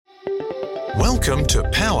Welcome to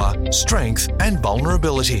Power, Strength and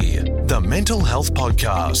Vulnerability, the Mental Health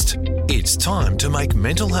Podcast. It's time to make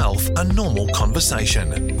mental health a normal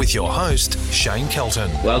conversation with your host, Shane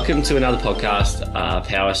Kelton. Welcome to another podcast,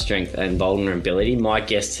 Power, Strength and Vulnerability. My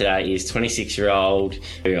guest today is 26-year-old,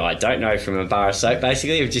 who I don't know from a bar of soap,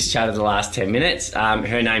 basically. We've just chatted the last 10 minutes.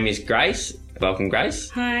 Her name is Grace. Welcome, Grace.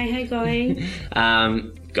 Hi, how you going?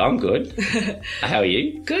 I'm good. How are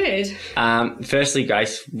you? Good. Firstly,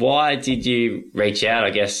 Grace, why did you reach out, I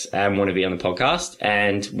guess, and want to be on the podcast,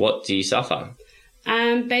 and what do you suffer?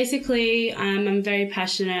 Basically, I'm very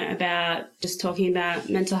passionate about just talking about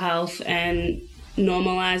mental health and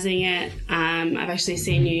normalising it. I've actually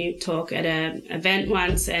seen you talk at an event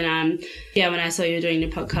once, and when I saw you were doing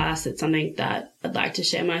your podcast, it's something that I'd like to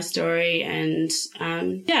share my story. And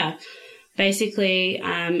basically,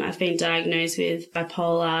 I've been diagnosed with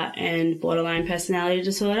bipolar and borderline personality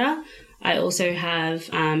disorder. I also have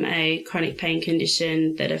a chronic pain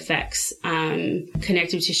condition that affects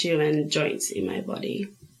connective tissue and joints in my body.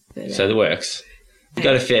 So the works. You've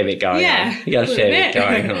got a fair bit going on. You've got a fair bit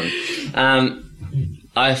going on.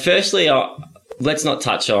 Let's not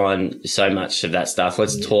touch on so much of that stuff.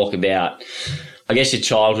 Let's talk about, I guess, your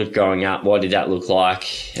childhood growing up. What did that look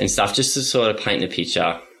like and stuff, just to sort of paint the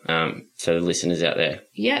picture for the listeners out there.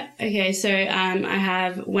 Yeah. Okay. So I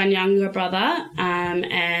have one younger brother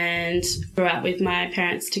and grew up with my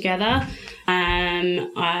parents together.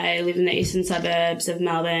 I live in the eastern suburbs of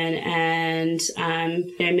Melbourne and,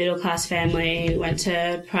 middle class family, went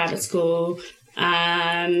to private school. We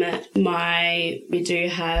do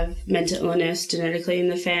have mental illness genetically in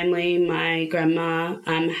the family. My grandma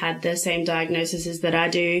had the same diagnoses that I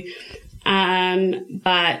do.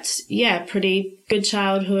 Pretty good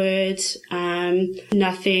childhood.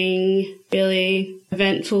 Nothing really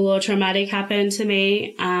eventful or traumatic happened to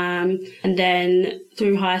me. And then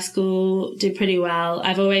through high school, did pretty well.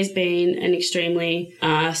 I've always been an extremely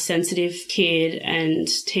sensitive kid and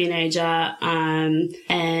teenager.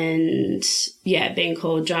 Being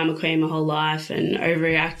called drama queen my whole life and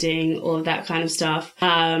overreacting, all of that kind of stuff.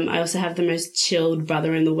 I also have the most chilled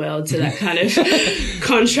brother in the world, so that kind of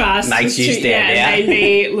contrast makes you stand out. Made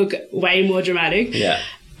me look way more dramatic. Yeah.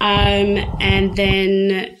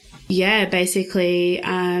 Basically,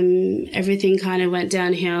 everything kind of went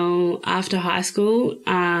downhill after high school.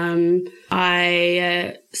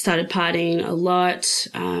 I started partying a lot,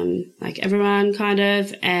 like everyone kind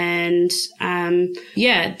of. And,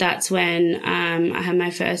 that's when, I had my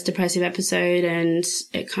first depressive episode and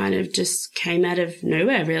it kind of just came out of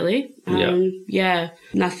nowhere, really. No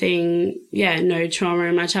trauma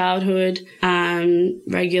in my childhood.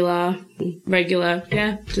 Regular,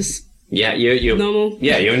 just. Yeah, you're normal.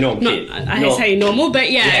 Yeah, you're a normal kid. I say normal,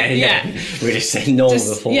 but yeah. We just said normal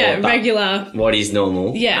before. Yeah, regular. What is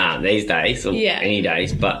normal? Yeah. These days, or any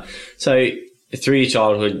days. But so through your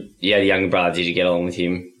childhood, you had a younger brother. Did you get along with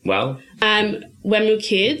him well? When we were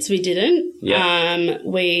kids, we didn't. Yeah.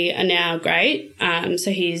 We are now great. So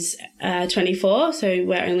he's 24, so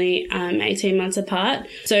we're only 18 months apart.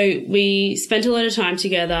 So we spent a lot of time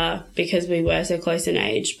together because we were so close in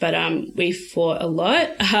age, but we fought a lot.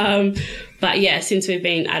 Since we've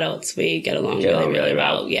been adults, we get along really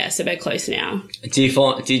well. Yeah, so we're close now. You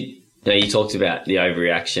talked about the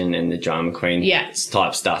overreaction and the drama queen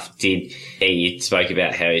type stuff. You spoke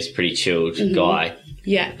about how he's a pretty chilled guy.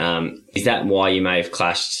 Yeah. Is that why you may have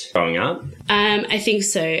clashed growing up? I think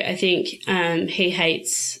so. I think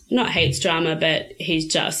he not hates drama, but he's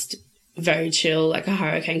just very chill. Like a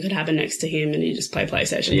hurricane could happen next to him and he just play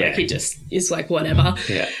PlayStation. Yeah. Like he just is like whatever.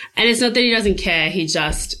 Yeah. And it's not that he doesn't care. He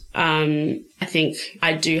just, I think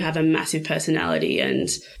I do have a massive personality and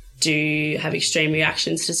do have extreme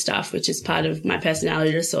reactions to stuff, which is part of my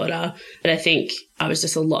personality disorder. But I think I was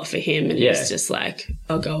just a lot for him and he was just like,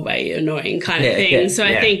 oh, go away, you're annoying kind of thing. So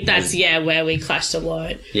I think that's, where we clashed a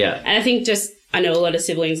lot. Yeah. And I think I know a lot of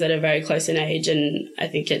siblings that are very close in age and I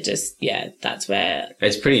think it just, that's where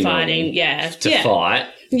it's pretty fighting, to fight.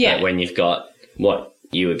 Yeah. But when you've got what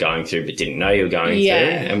you were going through but didn't know you were going through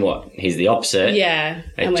and he's the opposite. Yeah.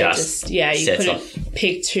 And you couldn't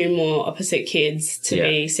pick two more opposite kids to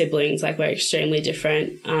be siblings. Like we're extremely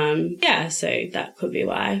different. So that could be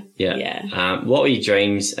why. Yeah. Yeah. What were your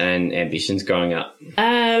dreams and ambitions growing up?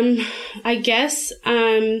 I guess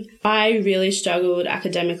I really struggled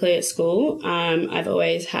academically at school. I've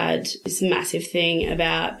always had this massive thing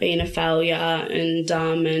about being a failure and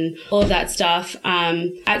dumb and all of that stuff.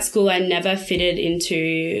 At school, I never fitted into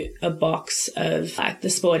into a box of like the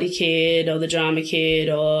sporty kid or the drama kid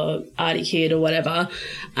or arty kid or whatever.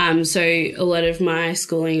 So a lot of my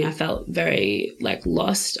schooling, I felt very like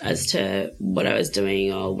lost as to what I was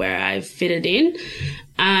doing or where I fitted in.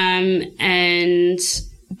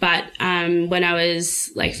 But when I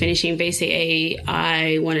was like finishing VCE,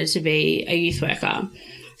 I wanted to be a youth worker.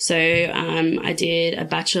 So I did a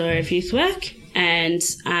Bachelor of Youth Work, and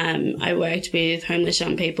I worked with homeless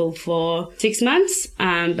young people for 6 months,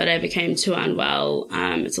 but I became too unwell.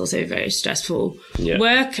 It's also very stressful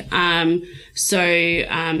work. So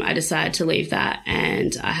I decided to leave that,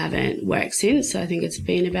 and I haven't worked since. So I think it's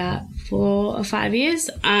been about 4 or 5 years.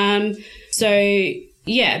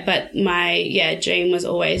 But my dream was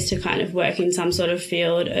always to kind of work in some sort of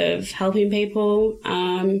field of helping people,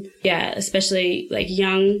 especially like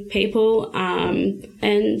young people.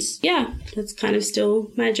 That's kind of still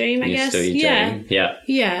my dream, I guess. Still your dream.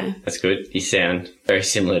 Yeah. That's good. You sound very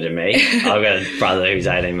similar to me. I've got a brother who's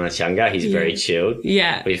 18 months younger. He's very chilled.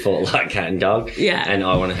 Yeah. We fought like cat and dog. Yeah. And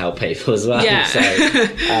I want to help people as well. Yeah. So,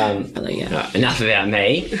 enough about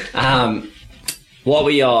me. What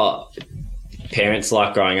were your parents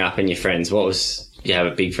like growing up and your friends? Do you have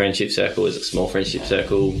a big friendship circle? Is it a small friendship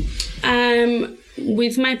circle?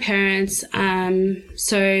 With my parents,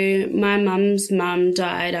 so my mum's mum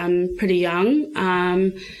died pretty young.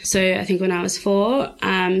 So I think when I was 4.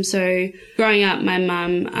 So growing up, my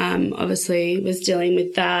mum obviously was dealing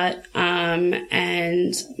with that.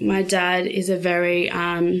 And my dad is a very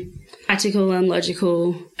practical and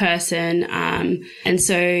logical person. And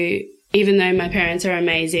so even though my parents are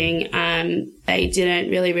amazing, they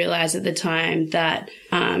didn't really realise at the time that,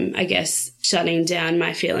 I guess, shutting down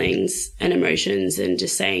my feelings and emotions and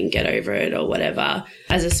just saying get over it or whatever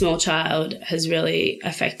as a small child has really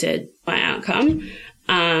affected my outcome.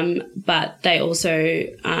 But they also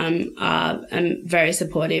are very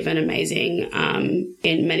supportive and amazing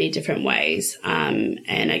in many different ways.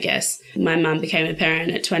 And I guess my mum became a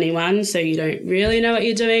parent at 21, so you don't really know what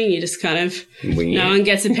you're doing. You just kind of no one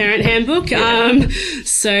gets a parent handbook. And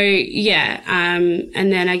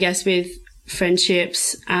then I guess with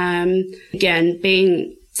friendships, again,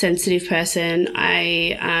 being sensitive person,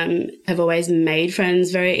 I have always made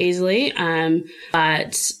friends very easily,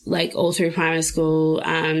 but like all through primary school,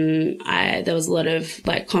 there was a lot of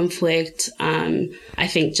like conflict. I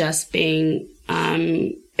think just being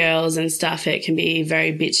girls and stuff, it can be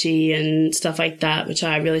very bitchy and stuff like that, which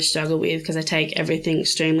I really struggle with because I take everything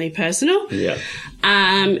extremely personal. Yeah.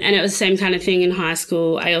 And it was the same kind of thing in high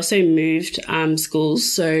school. I also moved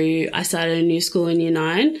schools, so I started a new school in Year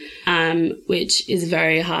 9, which is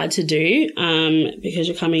very hard to do because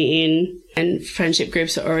you're coming in and friendship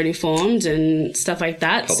groups are already formed and stuff like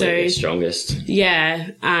that. Probably the strongest.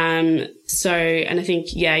 Yeah. And I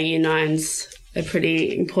think, Year 9's a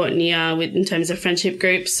pretty important year in terms of friendship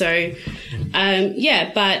groups. So,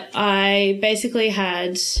 but I basically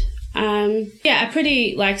had, a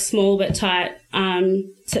pretty like small but tight,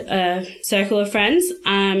 circle of friends,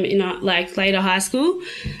 in like later high school.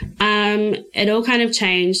 It all kind of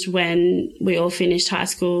changed when we all finished high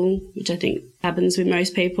school, which I think happens with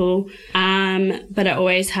most people. But I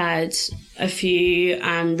always had a few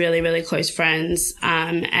really, really close friends,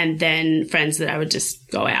 and then friends that I would just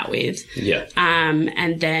go out with. Yeah.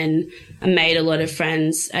 And then I made a lot of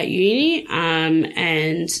friends at uni,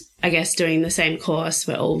 and I guess doing the same course,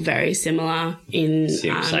 we're all very similar in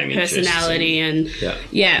personality and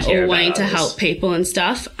all wanting to help people and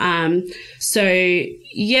stuff.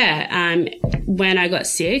 When I got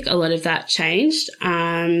sick, a lot of that changed.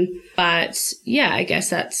 But I guess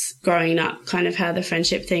that's growing up kind of how the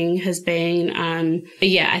friendship thing has been.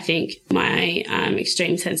 I think my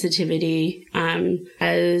extreme sensitivity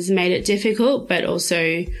has made it difficult, but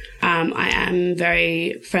also I am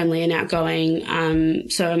very friendly and outgoing,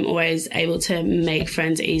 so I'm always able to make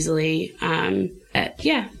friends easily.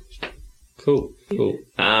 Cool.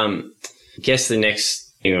 I guess the next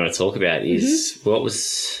thing I want to talk about is what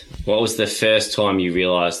was the first time you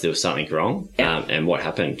realised there was something wrong, and what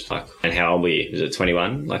happened? And how old were you? Was it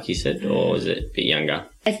 21, like you said, or was it a bit younger?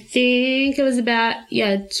 I think it was about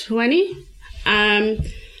 20.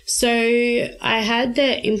 So I had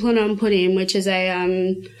the Implanon put in, which is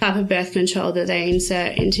a type of birth control that they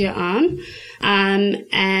insert into your arm. And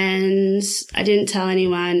I didn't tell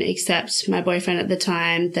anyone except my boyfriend at the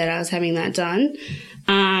time that I was having that done.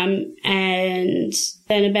 And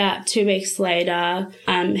then about 2 weeks later,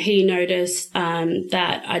 he noticed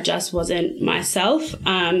that I just wasn't myself.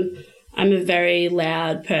 I'm a very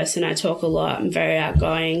loud person. I talk a lot. I'm very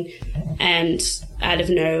outgoing. And out of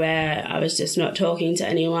nowhere, I was just not talking to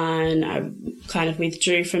anyone. I kind of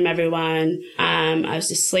withdrew from everyone. I was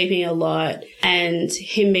just sleeping a lot. And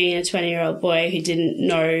him being a 20-year-old boy who didn't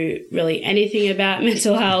know really anything about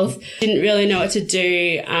mental health, didn't really know what to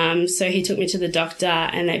do. So he took me to the doctor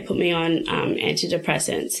and they put me on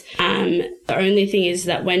antidepressants. The only thing is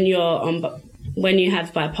that when you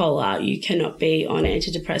have bipolar, you cannot be on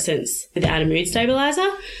antidepressants without a mood stabilizer.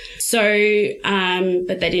 So,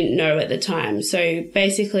 but they didn't know at the time. So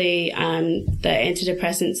basically, the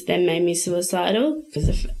antidepressants then made me suicidal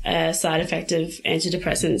because a side effect of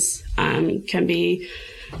antidepressants can be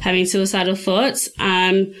having suicidal thoughts.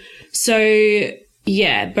 So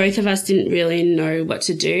yeah, both of us didn't really know what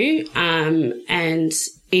to do. And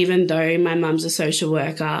even though my mum's a social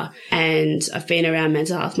worker and I've been around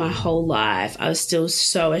mental health my whole life, I was still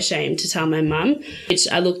so ashamed to tell my mum, which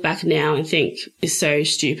I look back now and think is so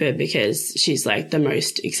stupid because she's like the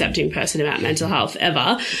most accepting person about mental health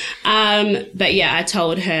ever. But yeah, I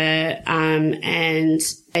told her, and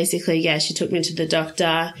basically, yeah, she took me to the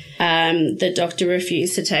doctor. The doctor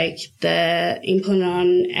refused to take the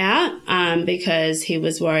Implanon out because he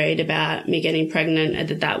was worried about me getting pregnant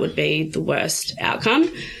and that would be the worst outcome.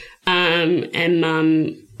 And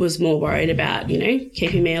mum was more worried about,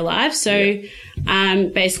 keeping me alive. So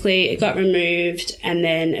basically it got removed, and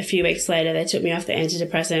then a few weeks later they took me off the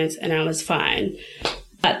antidepressants and I was fine.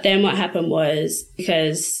 But then what happened was,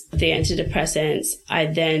 because of the antidepressants, I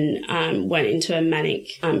then went into a manic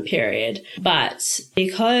period. But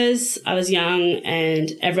because I was young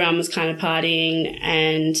and everyone was kind of partying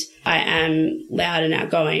and I am loud and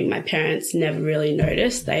outgoing, my parents never really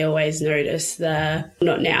noticed. They always noticed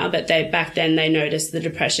not now, but back then they noticed the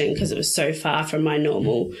depression because it was so far from my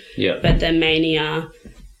normal. Yeah. But the mania,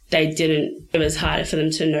 it was harder for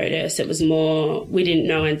them to notice. It was more, we didn't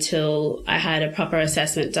know until I had a proper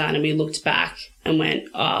assessment done and we looked back and went,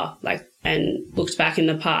 and looked back in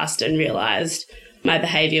the past and realised my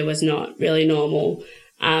behaviour was not really normal.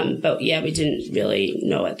 But yeah, we didn't really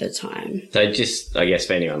know at the time. So just, I guess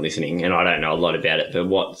for anyone listening, and I don't know a lot about it, but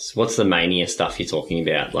what's the mania stuff you're talking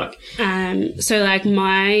about? It's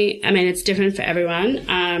different for everyone.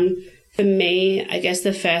 For me, I guess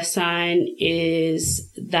the first sign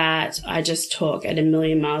is that I just talk at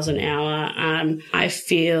 1,000,000 miles an hour. I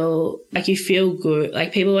feel like you feel good.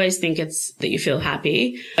 Like people always think it's that you feel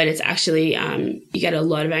happy, but it's actually, you get a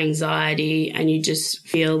lot of anxiety and you just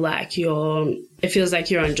feel like it feels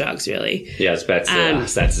like you're on drugs, really. Yeah, I was about to say that.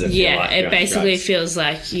 That's it basically feels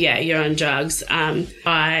like, you're on drugs. I'd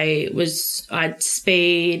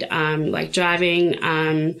speed, like driving,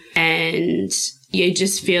 and you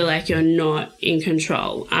just feel like you're not in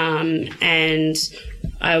control. And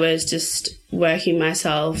I was just working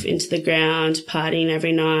myself into the ground, partying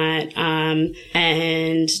every night, and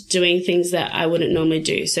doing things that I wouldn't normally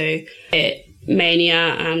do. So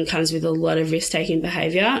mania comes with a lot of risk-taking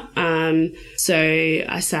behaviour. So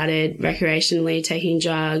I started recreationally taking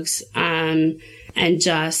drugs, and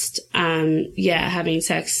just, having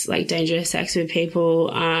sex, like dangerous sex with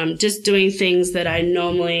people, just doing things that I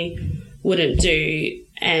normally wouldn't do.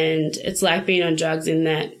 And it's like being on drugs in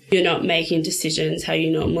that you're not making decisions how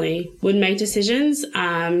you normally would make decisions.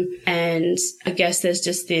 And I guess there's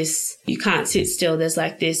just this, you can't sit still. There's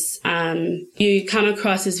like this, you come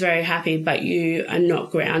across as very happy, but you are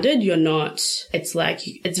not grounded. You're not, it's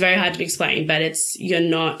very hard to explain, but you're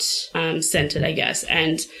not, centered, I guess.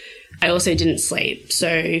 And I also didn't sleep.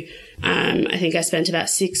 So, I think I spent about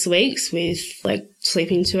 6 weeks with like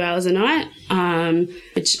sleeping 2 hours a night,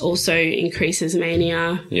 which also increases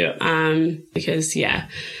mania. Yeah.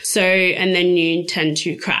 So, and then you tend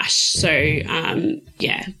to crash. So,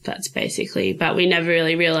 that's basically, but we never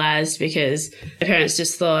really realized because my parents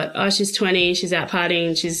just thought, oh, she's 20, she's out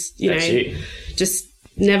partying, she's, just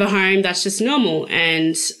never home, that's just normal.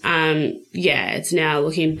 And it's now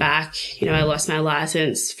looking back, I lost my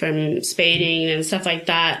license from speeding and stuff like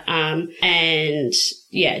that.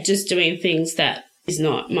 Just doing things that is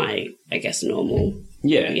not my, I guess, normal.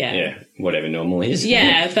 Yeah. Whatever normal is.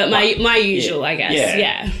 Yeah, but my usual, I guess.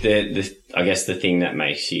 Yeah. I guess the thing that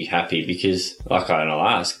makes you happy, because I'll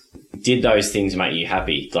ask, did those things make you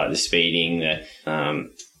happy? Like the speeding,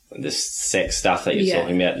 the sex stuff that you're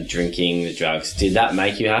talking about, the drinking, the drugs, did that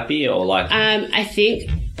make you happy or like? I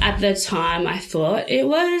think at the time I thought it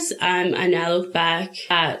was. I now look back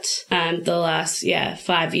at the last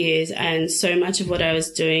 5 years, and so much of what I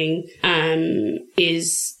was doing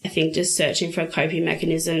is, I think, just searching for a coping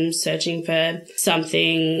mechanism, searching for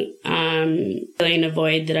something filling a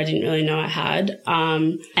void that I didn't really know I had.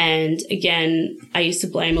 And again, I used to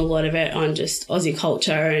blame a lot of it on just Aussie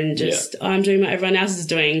culture and just I'm doing what everyone else is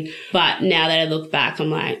doing. But now that I look back, I'm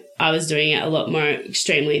like, I was doing it a lot more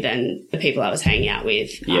extremely than the people I was hanging out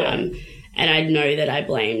with. And I know that I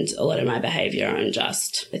blamed a lot of my behaviour on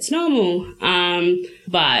just, it's normal.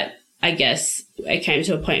 But I guess it came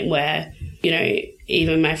to a point where, you know,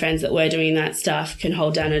 even my friends that were doing that stuff can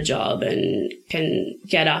hold down a job and can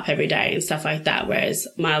get up every day and stuff like that, whereas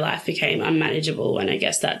my life became unmanageable, and I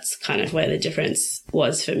guess that's kind of where the difference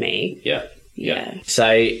was for me. Yeah. So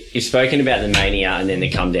you've spoken about the mania and then the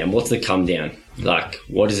come down. What's the come down? Like,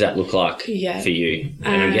 what does that look like for you?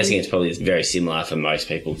 And I'm guessing it's probably very similar for most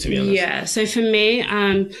people, to be honest. Yeah, so for me,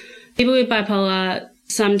 people with bipolar,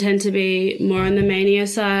 some tend to be more on the mania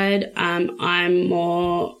side. I'm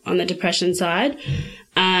more on the depression side.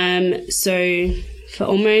 So for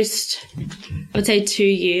almost, I would say 2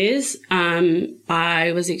 years,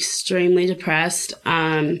 I was extremely depressed,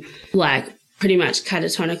 pretty much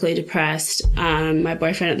catatonically depressed. My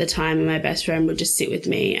boyfriend at the time and my best friend would just sit with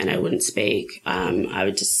me and I wouldn't speak. I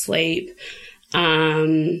would just sleep.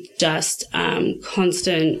 Constant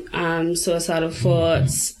suicidal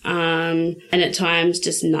thoughts, and at times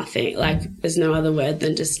just nothing. Like, there's no other word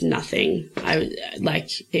than just nothing.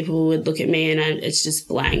 People would look at me and it's just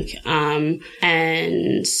blank. I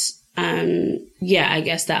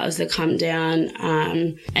guess that was the come down.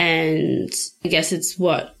 And I guess it's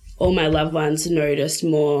what all my loved ones noticed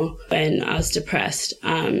more when I was depressed,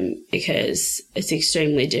 because it's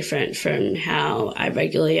extremely different from how I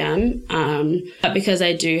regularly am. But because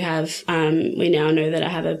I do have, we now know that I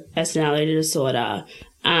have a personality disorder,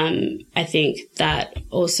 I think that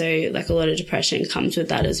also, like, a lot of depression comes with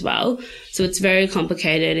that as well. So it's very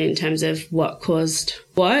complicated in terms of what caused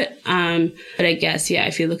what. But I guess,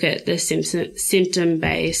 if you look at the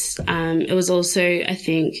symptom-based, it was also, I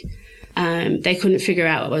think, they couldn't figure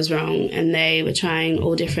out what was wrong, and they were trying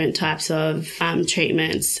all different types of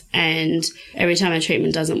treatments, and every time a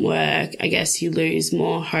treatment doesn't work, I guess you lose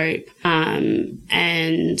more hope,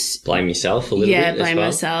 and blame yourself a little bit. Yeah, blame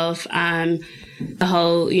myself. The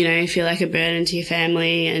whole, you feel like a burden to your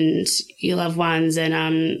family and your loved ones,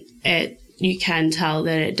 and you can tell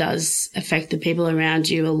that it does affect the people around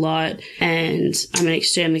you a lot. And I'm an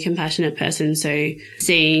extremely compassionate person, so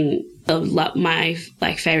seeing my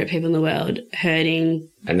favorite people in the world hurting,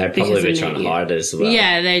 and they probably were trying to hide it as well.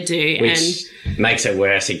 Yeah, they do, which makes it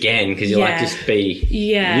worse again, because you're just be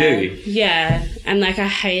you. Yeah, and I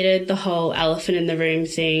hated the whole elephant in the room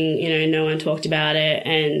thing. No one talked about it,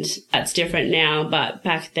 and that's different now. But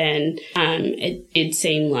back then, it did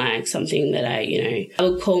seem like something that I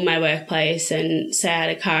would call my workplace and say I had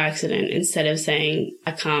a car accident instead of saying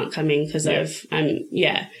I can't come in because of And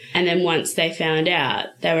then once they found out,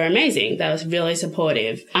 they were amazing. They was really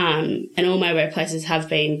supportive. And all my workplaces have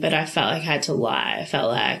been, but I felt like I had to lie. I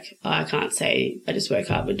felt like, I can't say I just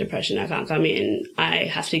woke up with depression, I can't come in. I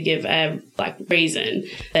have to give a reason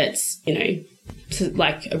that's,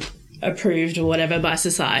 approved or whatever by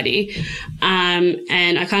society.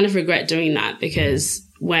 And I kind of regret doing that, because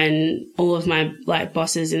when all of my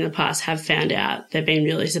bosses in the past have found out, they've been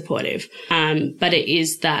really supportive. But it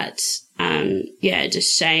is that,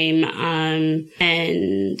 just shame.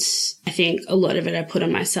 And I think a lot of it I put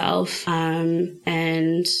on myself.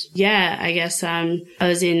 I guess, I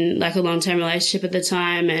was in a long-term relationship at the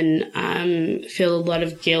time, and, feel a lot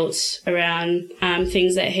of guilt around,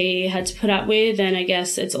 things that he had to put up with. And I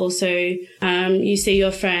guess it's also, you see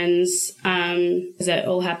your friends, because it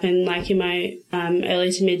all happened in my,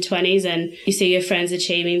 early to mid 20s, and you see your friends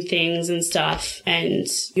achieving things and stuff, and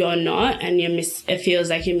you're not, and it feels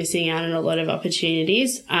like you're missing out on a lot of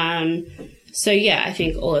opportunities. I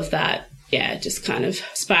think all of that, just kind of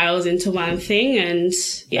spirals into one thing, and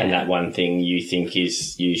and that one thing you think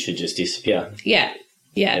is you should just disappear.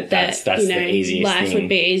 That's the easiest life thing. Would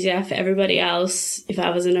be easier for everybody else if I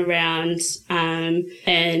wasn't around.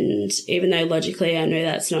 And even though logically I know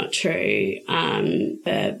that's not true,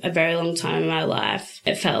 for a very long time in my life,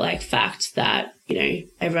 it felt like fact that,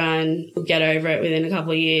 everyone would get over it within a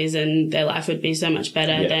couple of years and their life would be so much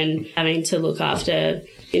better than having to look after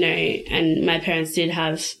and my parents did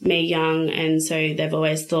have me young, and so they've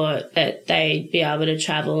always thought that they'd be able to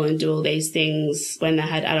travel and do all these things when they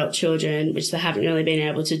had adult children, which they haven't really been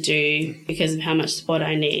able to do because of how much support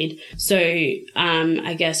I need. So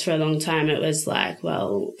I guess for a long time it was like,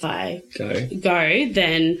 well, if I go,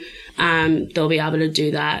 then they'll be able to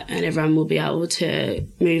do that and everyone will be able to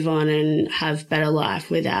move on and have better life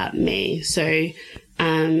without me. So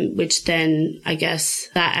which then I guess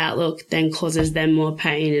that outlook then causes them more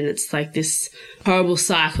pain, and it's like this horrible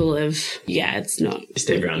cycle of, it's not just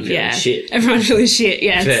everyone feeling shit. Everyone feeling shit,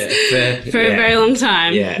 for a very long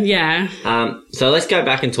time. Yeah. So let's go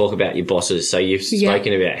back and talk about your bosses. So you've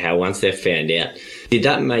spoken about how once they've found out, did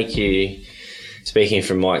that make you, speaking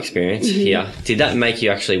from my experience here, did that make you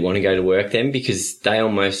actually want to go to work then? Because they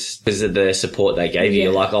almost, because of the support they gave you,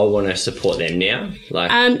 you're like, I want to support them now.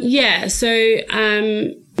 So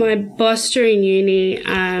my boss during uni,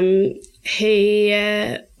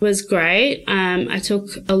 he was great. I took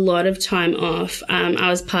a lot of time off. I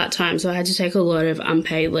was part-time, so I had to take a lot of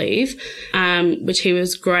unpaid leave, which he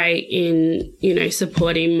was great in,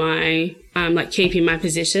 supporting my keeping my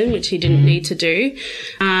position, which he didn't need to do.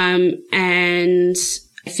 And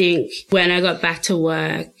I think when I got back to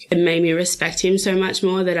work, it made me respect him so much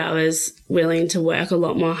more that I was willing to work a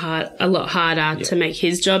lot harder to make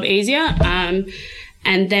his job easier.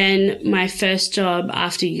 And then my first job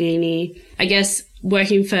after uni, I guess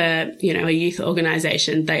working for, a youth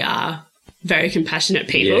organisation, they are very compassionate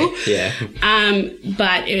people. Yeah.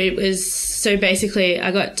 But it was, so basically I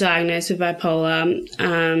got diagnosed with bipolar,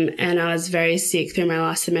 and I was very sick through my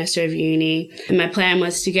last semester of uni. And my plan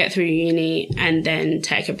was to get through uni and then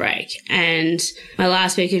take a break. And my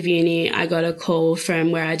last week of uni, I got a call from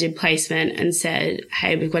where I did placement and said,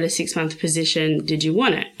 hey, we've got a 6-month position. Did you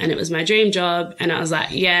want it? And it was my dream job. And I was like,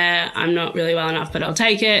 yeah, I'm not really well enough, but I'll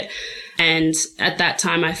take it. And at that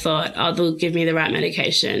time I thought, they'll give me the right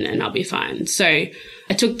medication and I'll be fine. So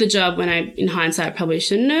I took the job when in hindsight, probably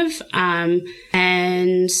shouldn't have.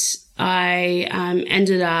 And I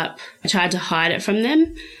ended up, I tried to hide it from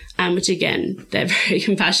them, which again, they're very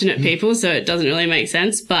compassionate people, so it doesn't really make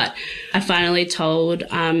sense. But I finally told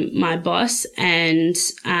my boss, and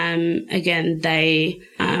again, they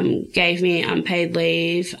gave me unpaid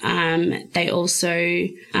leave. They also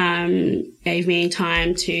gave me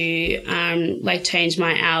time to change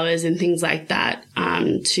my hours and things like that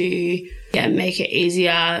to make it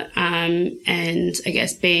easier. And I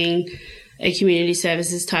guess being a community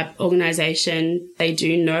services type organisation, they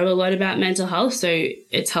do know a lot about mental health, so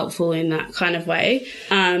it's helpful in that kind of way.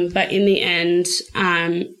 But in the end,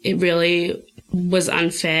 it really was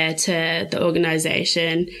unfair to the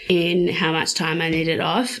organisation in how much time I needed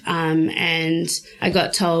off. And I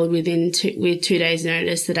got told with 2 days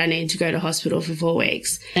notice that I needed to go to hospital for 4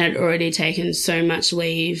 weeks. And I'd already taken so much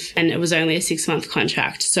leave, and it was only a 6-month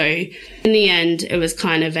contract. So in the end, it was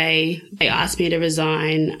kind of they asked me to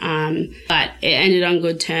resign, but it ended on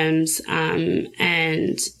good terms.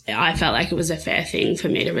 And I felt like it was a fair thing for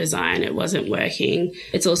me to resign. It wasn't working.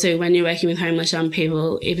 It's also when you're working with homeless young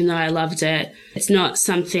people, even though I loved it, it's not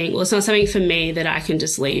something for me that I can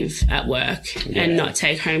just leave at work and not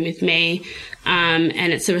take home with me.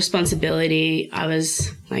 And it's a responsibility. I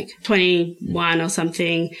was 21 or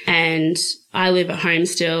something, and I live at home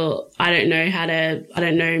still. I don't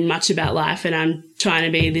know much about life, and I'm trying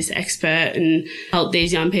to be this expert and help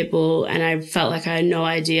these young people. And I felt like I had no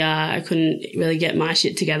idea. I couldn't really get my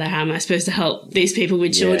shit together. How am I supposed to help these people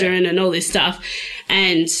with children and all this stuff?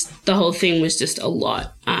 And the whole thing was just a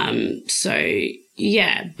lot.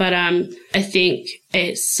 But I think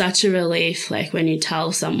it's such a relief, when you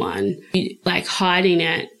tell someone, hiding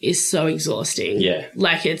it is so exhausting. Yeah.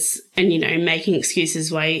 Making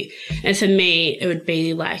excuses and for me, it would be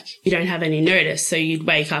you don't have any notice. So you'd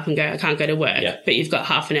wake up and go, I can't go to work, but you've got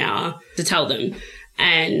half an hour to tell them.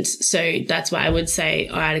 And so that's why I would say,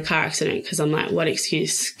 I had a car accident, because I'm what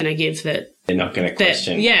excuse can I give that they're not going to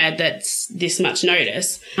question? That's this much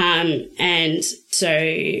notice. And so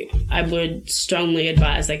I would strongly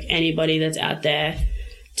advise anybody that's out there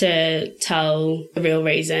to tell the real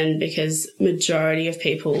reason, because majority of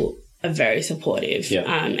people are very supportive. Yeah.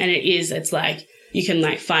 And it's you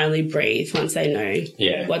can finally breathe once they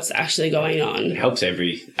know what's actually going on. It helps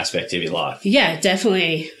every aspect of your life. Yeah,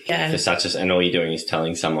 definitely. Yeah. And all you're doing is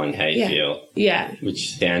telling someone how you feel. Yeah.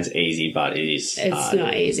 Which sounds easy, but it is It's hard.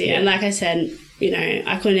 not easy. Yeah. And like I said,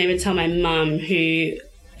 I couldn't even tell my mum, who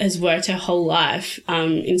has worked her whole life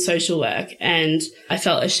in social work, and I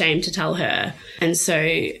felt ashamed to tell her. And so,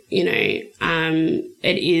 it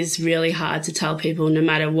is really hard to tell people, no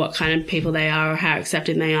matter what kind of people they are or how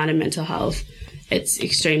accepting they are to mental health. it's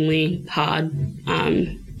extremely hard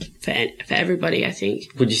for everybody, I think.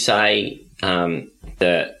 Would you say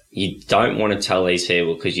that you don't want to tell these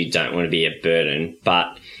people because you don't want to be a burden,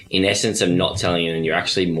 but in essence of not telling them, you're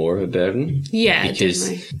actually more of a burden? Yeah, because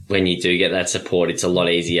definitely. when you do get that support, it's a lot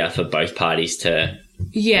easier for both parties to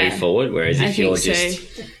move forward. Whereas if you're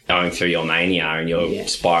just going through your mania and you're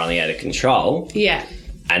spiraling out of control,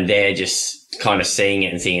 and they're just kind of seeing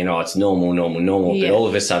it and thinking, oh, it's normal, but all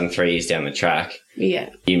of a sudden 3 years down the track,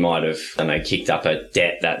 you might have, kicked up a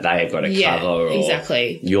debt that they have got to cover, or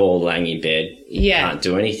exactly. you're laying in bed, can't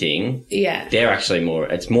do anything. They're actually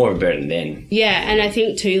it's more of a burden then. And I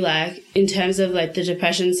think too, like, in terms of like the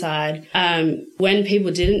depression side, when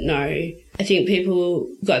people didn't know, I think people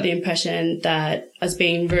got the impression that I was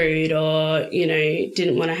being rude or,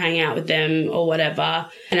 didn't want to hang out with them or whatever.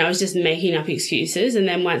 And I was just making up excuses. And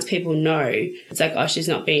then once people know, it's like, oh, she's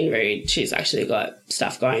not being rude. She's actually got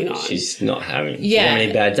stuff going on. She's not having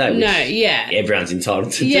a bad day. No, everyone's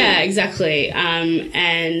entitled to do. Yeah, exactly.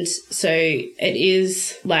 And so it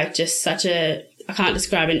is like just such I can't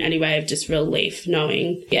describe it in any way of just relief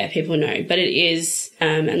knowing, people know. But it is,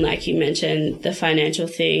 and like you mentioned, the financial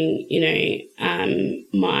thing,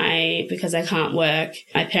 because I can't work,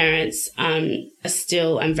 my parents I'm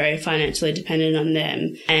very financially dependent on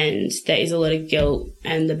them. And there is a lot of guilt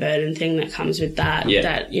and the burden thing that comes with that.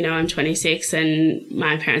 That, I'm 26 and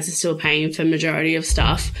my parents are still paying for majority of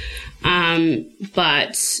stuff.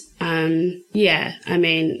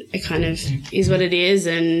 It kind of is what it is,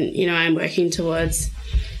 and I'm working towards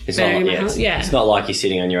bettering my health. It's not like you're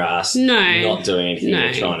sitting on your ass, not doing anything.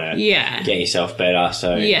 You're trying to get yourself better.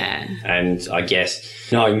 So and I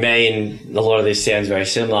guess me and a lot of this sounds very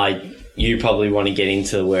similar. You probably want to get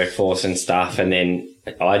into the workforce and stuff, and then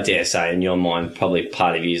I dare say in your mind, probably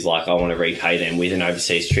part of you is like, I want to repay them with an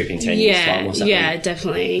overseas trip in 10 years' time or something. Yeah,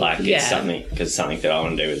 definitely. It's something that I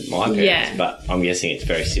want to do with my parents, but I'm guessing it's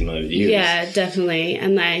very similar with you. Yeah, definitely.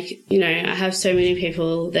 And I have so many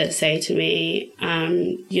people that say to me,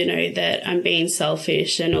 that I'm being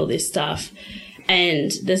selfish and all this stuff.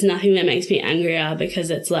 And there's nothing that makes me angrier, because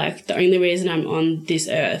it's like the only reason I'm on this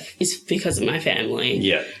earth is because of my family.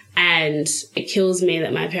 Yeah. And it kills me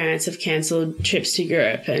that my parents have cancelled trips to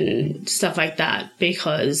Europe and stuff like that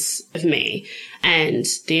because of me, and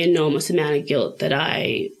the enormous amount of guilt that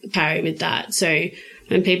I carry with that. So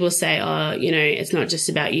when people say, oh, it's not just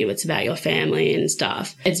about you, it's about your family and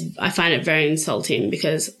stuff, I find it very insulting,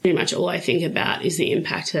 because pretty much all I think about is the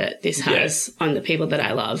impact that this has on the people that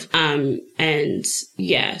I love.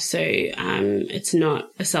 It's not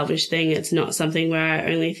a selfish thing. It's not something where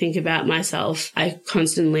I only think about myself. I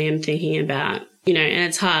constantly am thinking about, and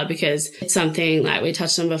it's hard because it's something like we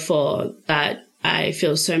touched on before, that I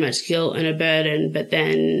feel so much guilt and a burden, but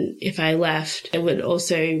then if I left, it would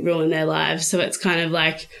also ruin their lives. So it's kind of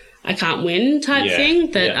like I can't win type thing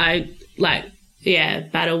that I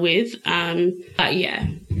battle with. And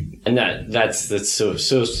that is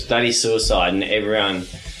suicide, and everyone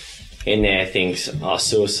in there thinks, oh,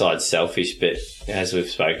 suicide's selfish, but as we've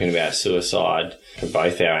spoken about, suicide from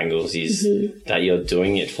both our angles is that you're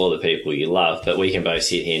doing it for the people you love. But we can both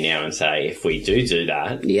sit here now and say, if we do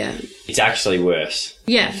that, it's actually worse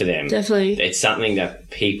for them. Definitely. It's something that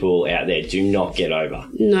people out there do not get over.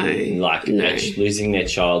 Losing their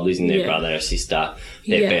child, losing their brother or sister,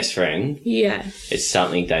 their best friend. Yeah. It's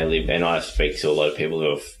something they live, and I speak to a lot of people who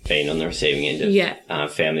have been on the receiving end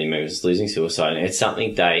of family members losing suicide, and it's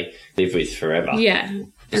something they live with forever. Yeah.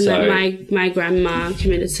 And then my grandma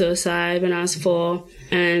committed suicide when I was 4,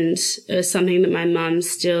 and it was something that my mum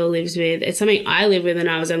still lives with. It's something I live with, and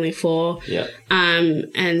I was only 4. Yeah.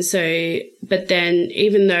 And so, but then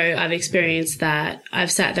even though I've experienced that, I've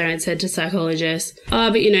sat there and said to psychologists,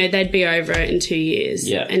 oh, but they'd be over it in 2 years.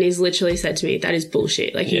 Yeah. And he's literally said to me, that is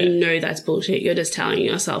bullshit. Like, that's bullshit. You're just telling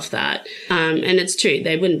yourself that. And it's true.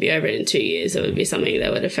 They wouldn't be over it in 2 years. It would be something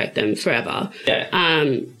that would affect them forever.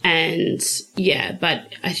 Yeah.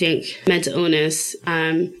 But I think mental illness,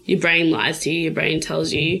 your brain lies to you. Your brain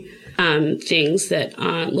tells you things that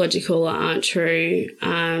aren't logical or aren't true.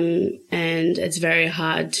 And it's very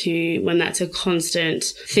hard when that's a constant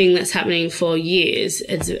thing that's happening for years,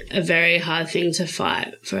 it's a very hard thing to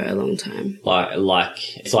fight for a long time.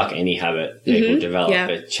 It's like any habit people develop,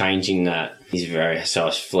 but changing that is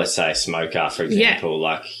let's say a smoker, for example,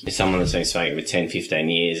 like if someone that's been smoking for 10, 15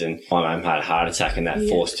 years and my mum had a heart attack and that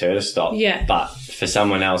forced her to stop. Yeah. But for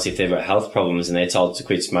someone else, if they've got health problems and they're told to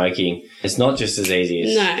quit smoking, it's not just as easy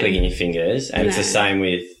as clicking your fingers. And it's the same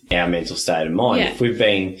with our mental state of mind. Yeah. If we've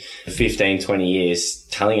been 15, 20 years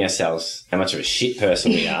telling ourselves how much of a shit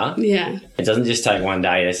person we are, Yeah. it doesn't just take one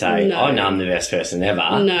day to say, No. oh, no, I'm the best person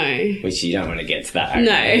ever. No. Which you don't want to get to that.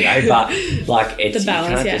 No. Anyway, but like it's, The balance,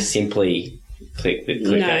 you can't yeah. just simply click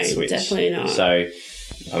that switch. Definitely not. So,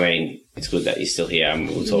 I mean, it's good that you're still here, and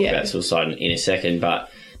we'll talk Yeah. about suicide in a second, but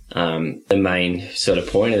the main sort of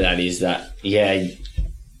point of that is that, yeah,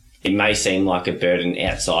 it may seem like a burden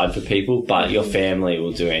outside for people, but your family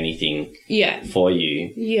will do anything Yeah. for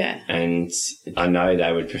you. Yeah. And I know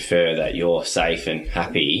they would prefer that you're safe and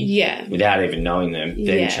happy Yeah. without even knowing them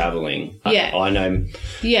than Yeah. travelling. Yeah. I know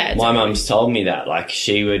Yeah. my mum's told me that, like,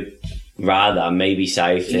 she would rather me be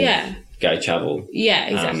safe than Yeah. go travel. Yeah,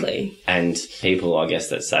 exactly. And people, I guess,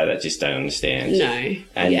 that say that just don't understand. No.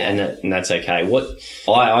 And, yeah. and that's okay. What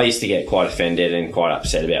I used to get quite offended and quite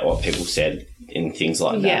upset about what people said and things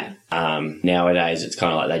like that. Nowadays, it's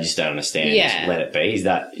kind of like they just don't understand. Yeah. Just let it be. Is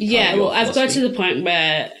that? Yeah, kind of your well, I've got philosophy? to the point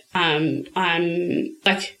where I'm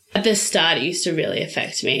like, at the start, it used to really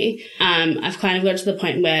affect me. I've kind of got to the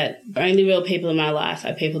point where the only real people in my life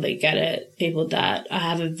are people that get it, people that I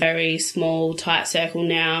have a very small, tight circle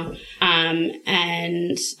now,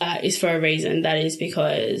 and is for a reason. That is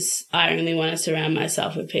because I only want to surround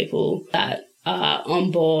myself with people that are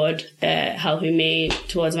on board, they're helping me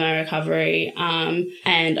towards my recovery, and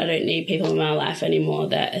I don't need people in my life anymore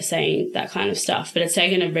that are saying that kind of stuff. But it's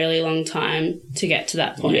taken a really long time to get to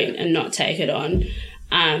that point and not take it on.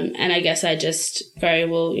 And I guess I just go,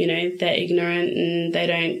 well, you know, they're ignorant and they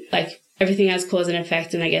don't, like, everything has cause and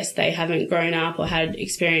effect, and I guess they haven't grown up or had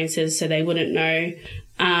experiences, so they wouldn't know.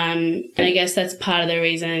 And I guess that's part of the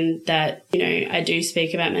reason that, you know, I do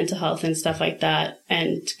speak about mental health and stuff like that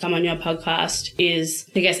and come on your podcast is,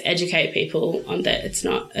 I guess, educate people on that it's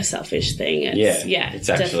not a selfish thing. It's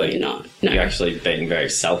actually definitely not. No. You're actually being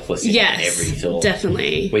very selfless in every thought.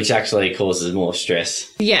 Definitely. Which actually causes more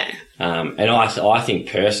stress. Yeah. And I think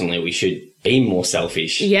personally we should be more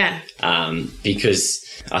selfish. Yeah. Because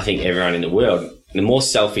I think everyone in the world, the more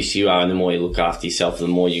selfish you are and the more you look after yourself, the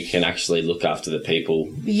more you can actually look after the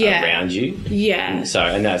people around you. Yeah. So,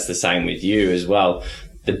 and that's the same with you as well.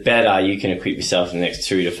 The better you can equip yourself in the next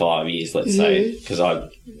 2 to 5 years, let's say, because I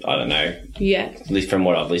don't know. Yeah. From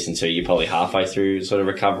what I've listened to, you're probably halfway through sort of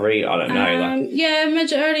recovery. I don't know. Yeah,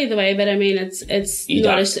 majority of the way, but I mean, it's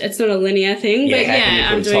not a linear thing. Yeah, but how can you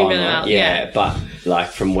I'm put doing time really on it? well. Yeah, but like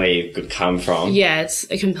from where you've come from. Yeah,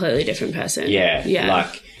 it's a completely different person. Yeah. Yeah.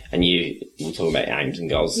 Like, and we'll talk about aims and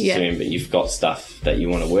goals soon, but you've got stuff that you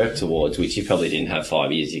want to work towards, which you probably didn't have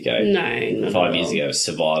 5 years ago. No, not 5 at years all. ago was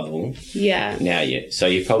survival. Yeah. Now so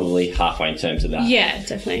you're probably halfway in terms of that. Yeah,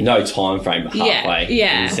 definitely. No time frame, but halfway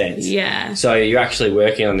in a sense. Yeah. So you're actually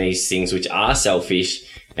working on these things which are selfish,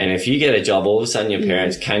 and if you get a job, all of a sudden your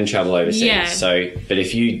parents can travel overseas. Yeah. So, but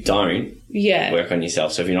if you don't work on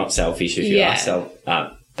yourself, so if you're not selfish, if you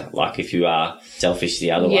are if you are selfish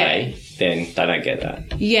the other way, then they don't get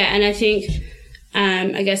that. Yeah, and I think,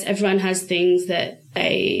 I guess everyone has things that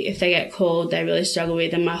if they get called, they really struggle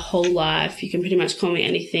with. And my whole life, you can pretty much call me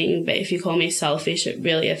anything, but if you call me selfish, it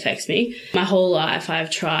really affects me. My whole life, I've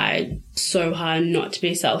tried so hard not to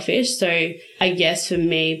be selfish. So I guess for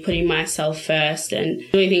me, putting myself first and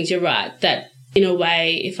doing things, you're right, that in a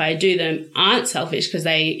way, if I do them, aren't selfish because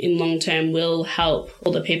they, in long term, will help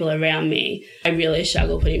all the people around me. I really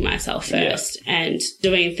struggle putting myself first and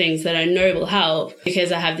doing things that I know will help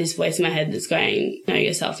because I have this voice in my head that's going, no,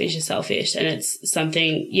 you're selfish. And it's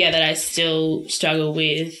something, that I still struggle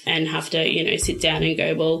with and have to, sit down and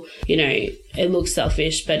go, well, it looks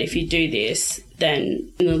selfish, but if you do this,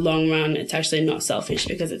 then in the long run, it's actually not selfish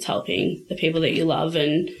because it's helping the people that you love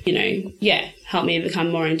and, help me become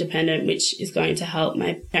more independent, which is going to help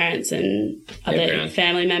my parents and other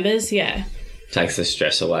family members. Yeah. Takes the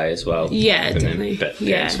stress away as well. Yeah, definitely. But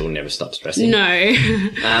parents will never stop stressing.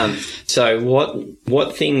 No. So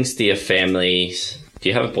what things do your families... Do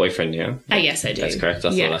you have a boyfriend now? Yes, I do. That's correct.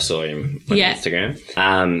 I thought I saw him on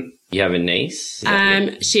Instagram. You have a niece?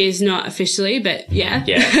 She is not officially, but yeah.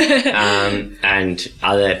 Yeah. And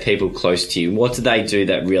are there people close to you? What do they do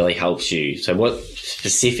that really helps you? So what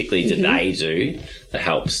specifically do they do that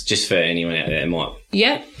helps? Just for anyone out there that might.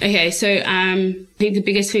 Yep. Okay. So I think the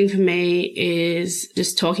biggest thing for me is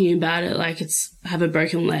just talking about it like I have a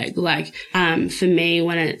broken leg. Like for me,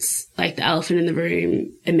 when it's like the elephant in the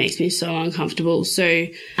room, it makes me so uncomfortable. So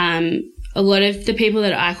a lot of the people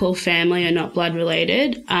that I call family are not blood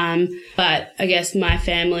related. But I guess my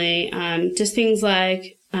family, just things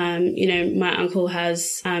like My uncle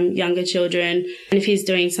has younger children, and if he's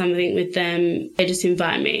doing something with them, they just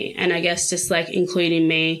invite me. And I guess just like including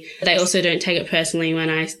me, they also don't take it personally when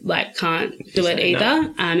I like can't do it either.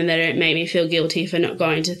 No. And they don't make me feel guilty for not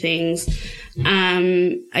going to things.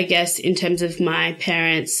 I guess in terms of my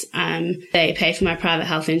parents, they pay for my private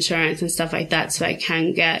health insurance and stuff like that, so I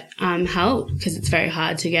can get help, because it's very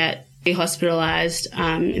hard to be hospitalized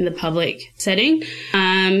in the public setting.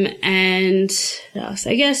 And what else?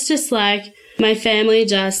 I guess just like my family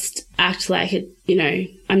just act like it,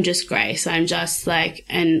 I'm just Grace. I'm just like,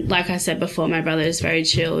 and like I said before, my brother is very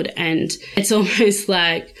chilled, and it's almost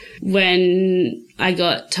like when I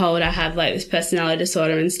got told I have like this personality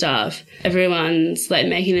disorder and stuff, everyone's like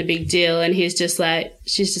making a big deal, and he's just like,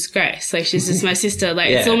 she's just Grace. Like, she's just my sister. Like,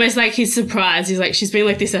 It's almost like he's surprised. He's like, she's been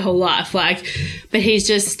like this her whole life. Like, but he's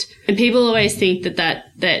just, and people always think that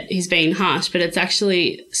he's being harsh, but it's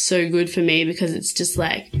actually so good for me, because it's just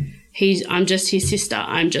like, I'm just his sister.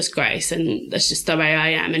 I'm just Grace, and that's just the way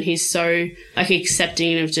I am. And he's so like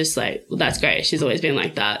accepting of just like, well, that's great. She's always been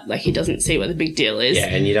like that. Like, he doesn't see what the big deal is. Yeah,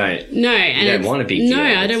 and you don't. No, and you don't want a big deal. No,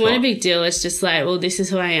 I don't want a big deal. It's just like, well, this is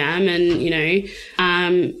who I am, and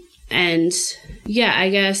and yeah, I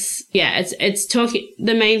guess it's talking.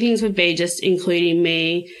 The main things would be just including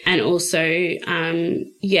me, and also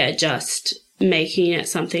just making it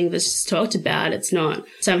something that's just talked about. It's not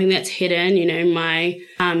something that's hidden. My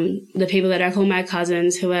the people that I call my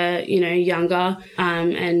cousins, who are younger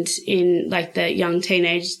and in like the young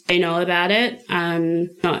teenage, they know about it,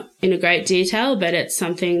 not in a great detail, but it's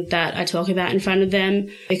something that I talk about in front of them,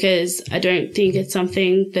 because I don't think it's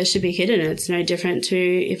something that should be hidden. It's no different to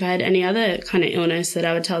if I had any other kind of illness that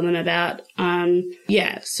I would tell them about.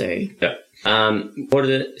 Yeah.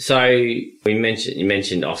 You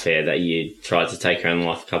mentioned off air that you tried to take your own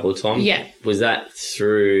life a couple of times. Yeah. Was that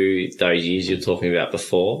through those years you're talking about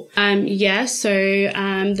before? Yeah. So,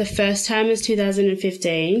 the first time was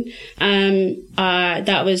 2015.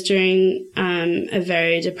 That was during, a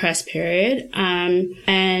very depressed period.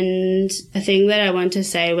 And a thing that I want to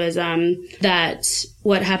say was, that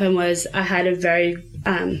what happened was I had a very,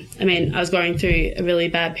 I was going through a really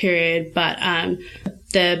bad period, but,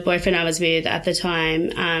 the boyfriend I was with at the time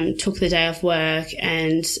took the day off work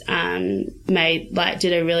and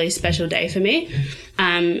did a really special day for me.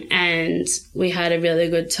 And we had a really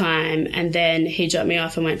good time. And then he dropped me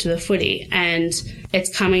off and went to the footy. And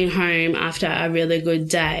it's coming home after a really good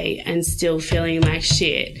day and still feeling like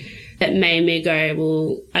shit that made me go,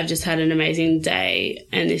 well, I've just had an amazing day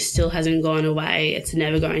and this still hasn't gone away. It's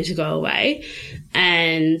never going to go away.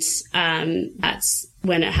 And that's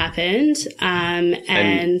when it happened.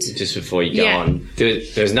 And just before you go on, there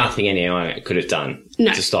was nothing anyone could have done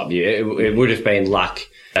to stop you. It would have been luck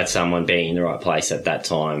that someone being in the right place at that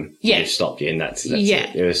time would have stopped you, and that's it.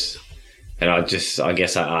 It was, and I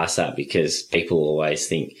guess I asked that because people always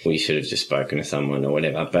think we should have just spoken to someone or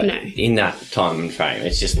whatever, but in that time and frame,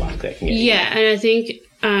 it's just luck that can get you. And I think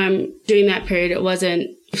during that period, it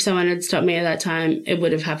wasn't, if someone had stopped me at that time, it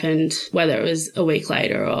would have happened, whether it was a week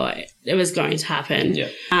later or it was going to happen. Yeah.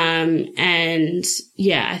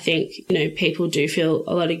 I think, people do feel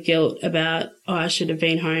a lot of guilt about, I should have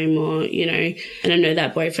been home, or, and I know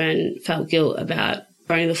that boyfriend felt guilt about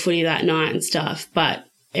going to the footy that night and stuff, but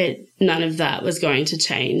none of that was going to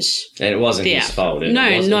change. And it wasn't his fault. No, not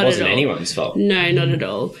at all. It wasn't anyone's fault. No, not at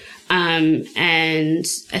all. And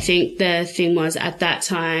I think the thing was, at that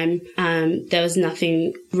time, there was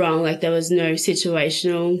nothing wrong. Like, there was no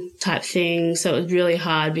situational type thing. So it was really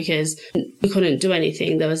hard because we couldn't do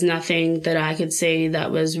anything. There was nothing that I could see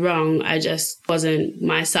that was wrong. I just wasn't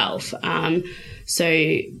myself. There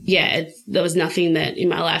was nothing that in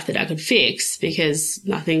my life that I could fix because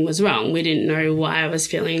nothing was wrong. We didn't know why I was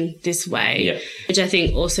feeling this way, which I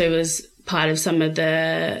think also was part of some of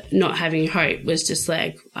the not having hope, was just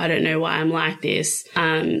like, I don't know why I'm like this.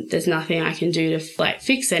 There's nothing I can do to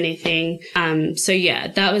fix anything.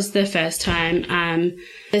 That was the first time.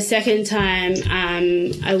 The second time,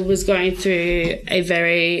 I was going through a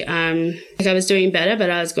very, I was doing better,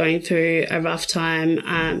 but I was going through a rough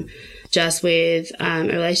time, just with a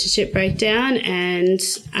relationship breakdown, and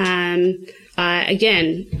I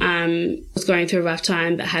was going through a rough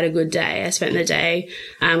time, but had a good day. I spent the day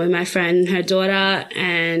with my friend and her daughter,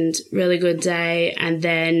 and really good day. And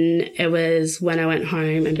then it was when I went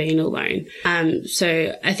home and being alone.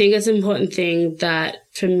 So I think it's an important thing that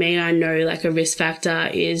for me, I know like a risk factor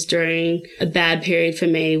is during a bad period for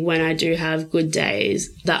me when I do have good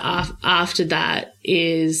days, that after that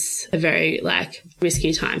is a very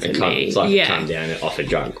risky time for me. It's like come down off a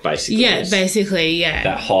drug, basically. Yeah, basically, yeah.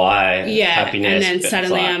 That high happiness. And then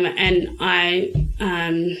suddenly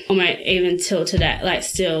almost even till today, like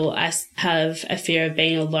still I have a fear of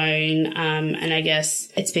being alone. And I guess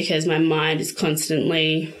it's because my mind is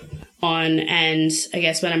constantly on, and I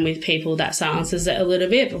guess when I'm with people that silences it a little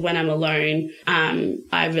bit, but when I'm alone,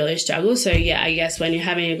 I really struggle. So yeah, I guess when you're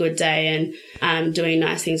having a good day and doing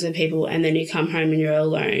nice things with people and then you come home and you're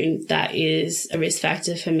alone, that is a risk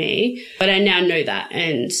factor for me. But I now know that,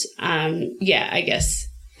 and yeah, I guess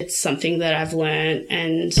it's something that I've learned,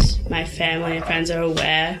 and my family and friends are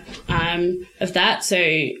aware of that. So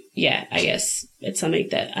yeah, I guess it's something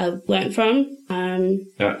that I've learned from. I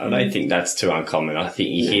don't think that's too uncommon. I think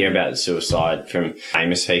you hear about suicide from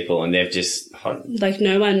famous people, and they've just like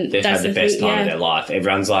no one. They've had the best time of their life.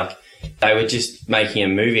 Everyone's like, they were just making a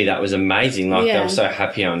movie that was amazing. Like they were so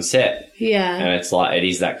happy on set. Yeah, and it's like it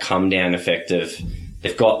is that come down effect of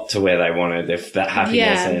they've got to where they wanted, they've that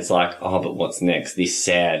happiness, and it's like, oh, but what's next? This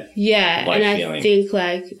sad, and feeling. I think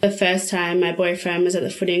like the first time my boyfriend was at the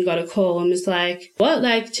footy and got a call and was like, "What?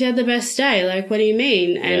 Like she had the best day? Like what do you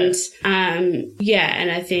mean?" And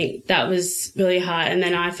and I think that was really hard. And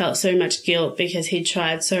then I felt so much guilt because he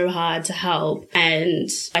tried so hard to help, and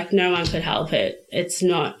like no one could help it. It's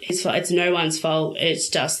not his fault. It's no one's fault. It's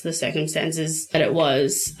just the circumstances that it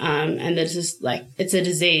was. And there's just like, it's a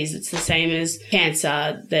disease. It's the same as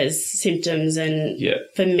cancer. There's symptoms, and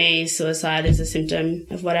for me, suicide is a symptom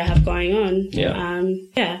of what I have going on.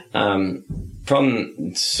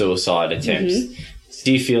 From suicide attempts,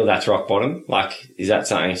 do you feel that's rock bottom? Like, is that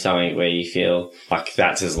something where you feel like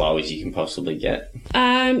that's as low as you can possibly get?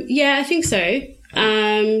 Yeah, I think so.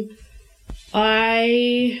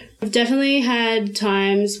 I've definitely had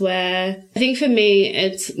times where I think for me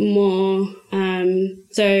it's more,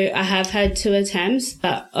 so I have had 2 attempts,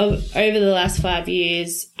 but over the last 5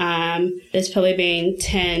 years, there's probably been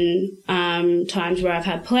 10 times where I've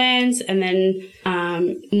had plans, and then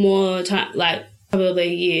more time, like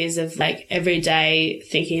probably years of like every day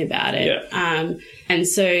thinking about it. And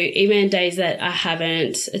so even days that I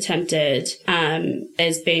haven't attempted,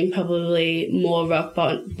 there's been probably more rock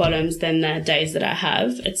bottoms than the days that I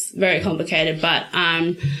have. It's very complicated, but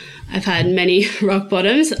I've had many rock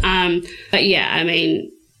bottoms. But yeah, I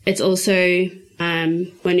mean, it's also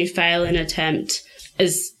when you fail an attempt,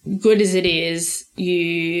 as good as it is,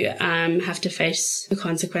 you have to face the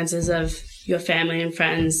consequences of your family and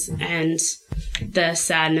friends and the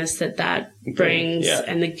sadness that brings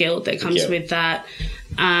and the guilt that comes with that.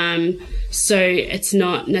 So it's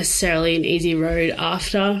not necessarily an easy road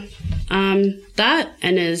after that.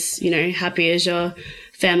 And as, you know, happy as your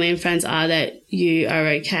family and friends are that you are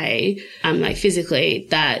okay, like physically,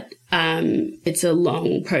 that it's a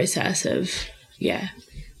long process of,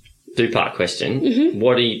 2-part question.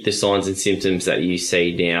 What are the signs and symptoms that you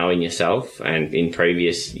see now in yourself and in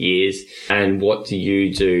previous years? And what do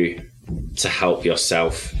you do to help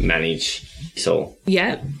yourself manage this all?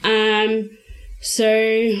 So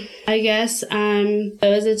I guess there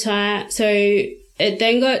was a time, so it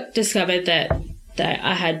then got discovered that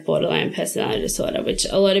I had borderline personality disorder, which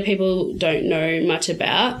a lot of people don't know much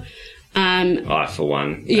about. I, for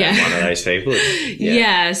one, am one of those people.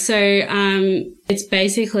 So it's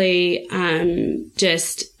basically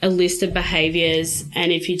just a list of behaviours,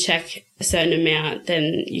 and if you check a certain amount,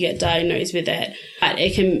 then you get diagnosed with it. But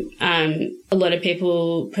it can, a lot of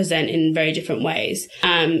people present in very different ways.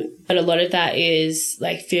 But a lot of that is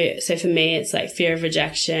like fear. So for me, it's like fear of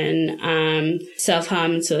rejection.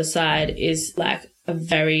 Self-harm and suicide is like a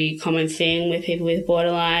very common thing with people with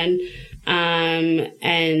borderline.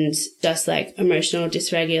 And just like emotional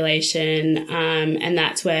dysregulation. And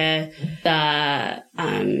that's where the,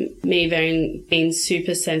 me being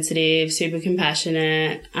super sensitive, super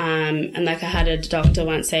compassionate. And like I had a doctor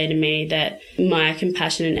once say to me that my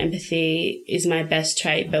compassion and empathy is my best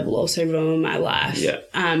trait, but will also ruin my life.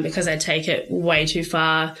 Because I take it way too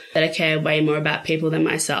far, that I care way more about people than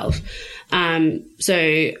myself. So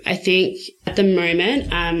I think at the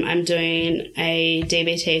moment, I'm doing a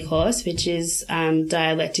DBT course, which is,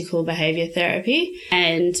 dialectical behavior therapy,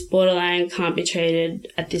 and borderline can't be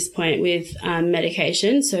treated at this point with,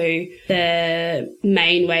 medication. So the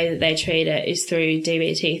main way that they treat it is through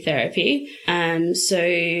DBT therapy. So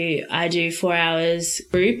I do 4 hours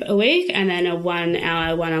group a week and then a 1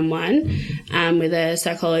 hour one-on-one, with a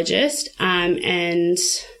psychologist. And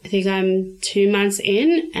I think I'm 2 months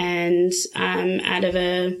in, and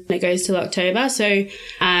it goes till October. So,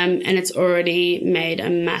 and it's already made a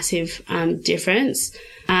massive difference.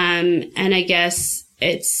 And I guess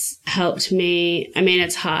it's helped me. I mean,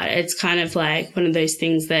 it's hard. It's kind of like one of those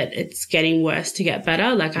things that it's getting worse to get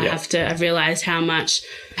better. Like I've realized how much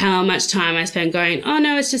time I spend going, oh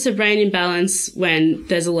no, it's just a brain imbalance, when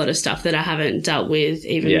there's a lot of stuff that I haven't dealt with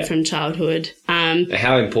even from childhood.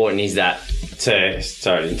 How important is that sorry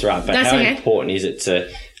to interrupt, but how important is it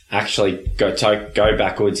to actually go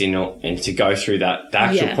backwards and to go through the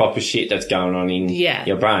actual proper shit that's going on in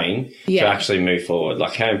your brain to actually move forward?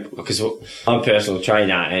 Like because I'm a personal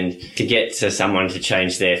trainer, and to get to someone to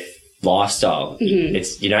change their lifestyle,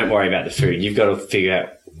 you don't worry about the food. You've got to figure out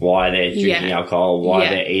why they're drinking alcohol, why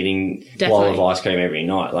they're eating a bowl of ice cream every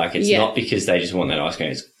night. Like, it's not because they just want that ice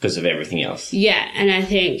cream, it's because of everything else. Yeah, and I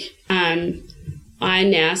think I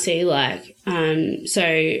now see, like, so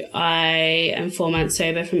I am 4 months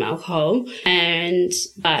sober from alcohol,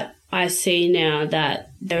 but I see now that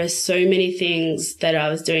there are so many things that I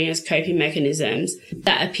was doing as coping mechanisms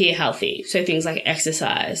that appear healthy. So things like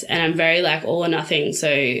exercise, and I'm very like all or nothing. So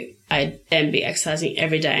I'd then be exercising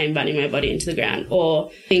every day and running my body into the ground. Or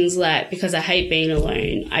things like, because I hate being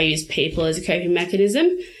alone, I use people as a coping mechanism.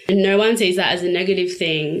 And no one sees that as a negative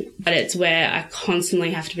thing, but it's where I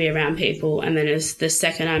constantly have to be around people. And then as the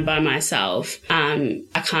second I'm by myself,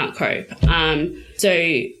 I can't cope. So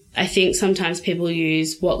I think sometimes people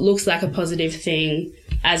use what looks like a positive thing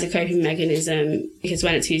as a coping mechanism, because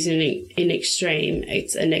when it's used in extreme,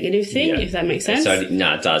 it's a negative thing, if that makes sense. So,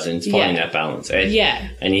 no, it doesn't. It's finding that balance.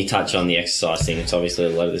 And you touch on the exercise thing. It's obviously a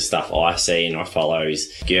lot of the stuff I see and I follow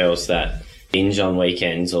is girls that binge on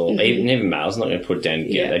weekends, or even males, not going to put it down.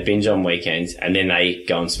 They binge on weekends and then they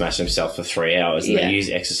go and smash themselves for 3 hours, and they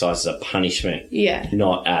use exercise as a punishment,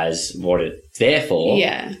 not as what it's there for,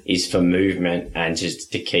 is for movement and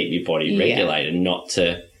just to keep your body regulated, not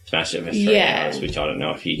to smash it for 3 hours, which I don't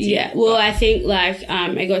know if you did. Well, I think like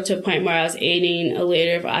I got to a point where I was eating a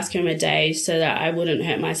litre of ice cream a day so that I wouldn't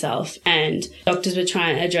hurt myself, and doctors were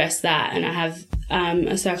trying to address that, and I have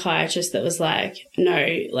a psychiatrist that was like,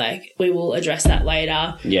 no, like, we will address that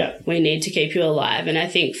later. We need to keep you alive. And I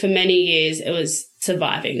think for many years it was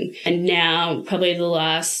surviving, and now probably the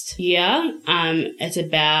last year it's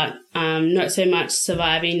about not so much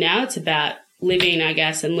surviving now, it's about living, I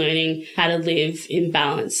guess, and learning how to live in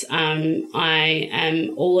balance. I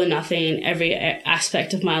am all or nothing in every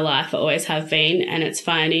aspect of my life. I always have been, and it's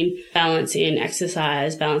finding balance in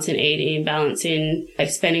exercise, balance in eating, balance in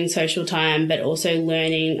like spending social time, but also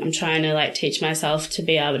learning. I'm trying to like teach myself to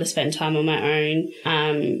be able to spend time on my own.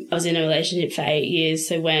 I was in a relationship for 8 years,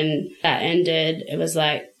 so when that ended, it was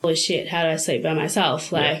like, holy shit, how do I sleep by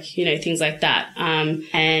myself? Like, you know, things like that.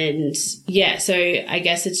 So I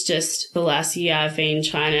guess it's just the last year I've been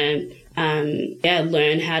trying to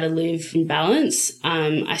learn how to live in balance.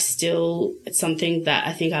 It's something that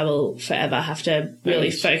I think I will forever have to really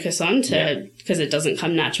focus on because it doesn't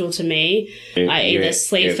come natural to me. I either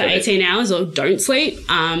sleep for 18 hours or don't sleep.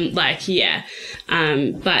 But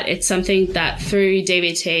it's something that through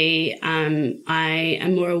DBT, I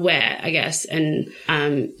am more aware, I guess, and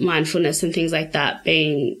mindfulness and things like that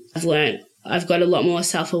I've got a lot more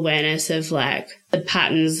self-awareness of like the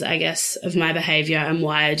patterns, I guess, of my behavior and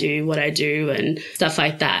why I do what I do and stuff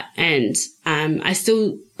like that. And I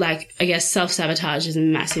still like, I guess, self-sabotage is a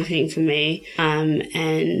massive thing for me.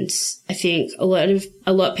 And I think a lot of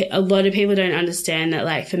people don't understand that,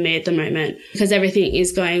 like, for me at the moment, because everything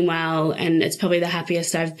is going well and it's probably the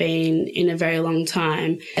happiest I've been in a very long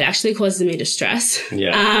time, it actually causes me distress.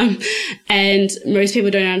 And most people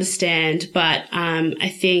don't understand, but I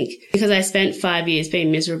think because I spent 5 years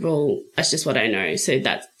being miserable, that's just what I know. So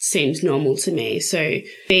that seems normal to me. So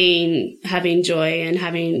having joy and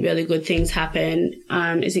having really good things happen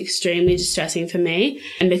is extremely distressing for me.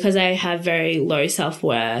 And because I have very low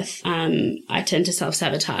self-worth, I tend to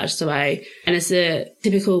self-sabotage. And it's a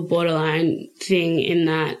typical borderline thing in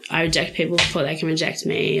that I reject people before they can reject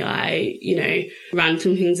me. I, run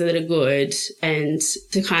from things that are good and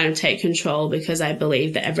to kind of take control because I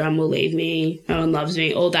believe that everyone will leave me, no one loves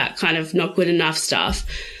me, all that kind of not good enough stuff.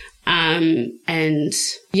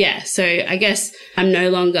 So I guess I'm no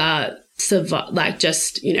longer here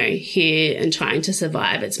and trying to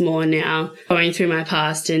survive. It's more now going through my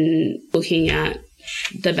past and looking at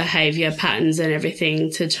the behavior patterns and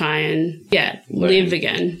everything to try and live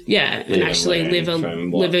again. And actually live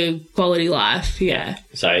a quality life.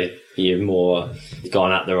 So you've more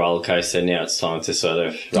gone up the roller coaster. Now it's time to sort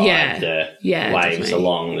of ride the waves definitely.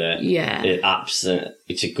 Along the ups,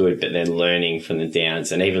 which are good, but then learning from the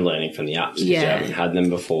downs and even learning from the ups because you haven't had them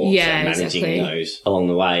before. So managing those along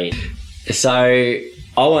the way. So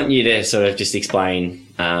I want you to sort of just explain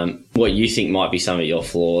what you think might be some of your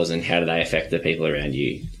flaws and how do they affect the people around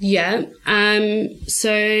you. Yeah.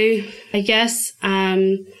 So I guess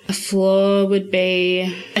a flaw would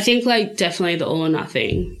be, I think, like, definitely the all or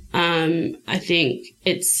nothing. I think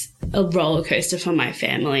it's a roller coaster for my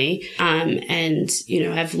family. And, you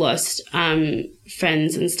know, I've lost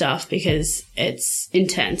friends and stuff because it's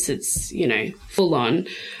intense. It's, you know, full on.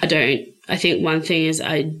 I think one thing is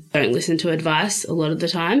I don't listen to advice a lot of the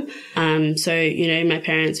time. So, you know, my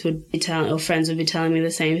parents would be or friends would be telling me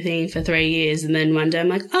the same thing for 3 years. And then one day I'm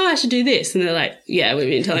like, oh, I should do this. And they're like, yeah, we've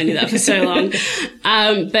been telling you that for so long.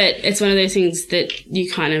 But it's one of those things that you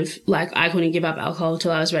kind of, like, I couldn't give up alcohol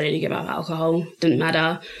till I was ready to give up alcohol. Didn't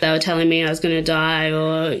matter. They were telling me I was going to die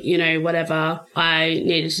or, you know, whatever. I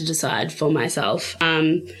needed to decide for myself.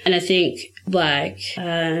 And I think, like,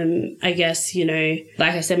 I guess, you know,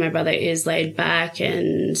 like I said, my brother is laid back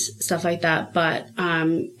and stuff like that, but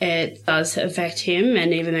it does affect him,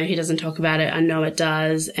 and even though he doesn't talk about it, I know it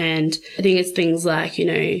does. And I think it's things like, you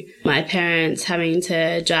know, my parents having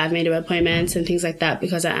to drive me to appointments and things like that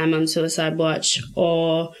because I am on suicide watch,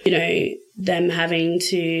 or, you know, them having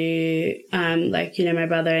to, like, you know, my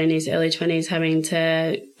brother in his early 20s having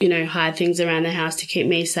to, you know, hide things around the house to keep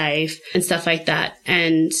me safe and stuff like that.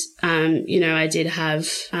 And, you know, I did have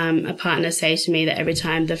a partner say to me that every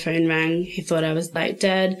time the phone rang, he thought I was, like,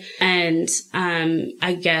 dead. And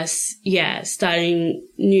I guess, yeah, starting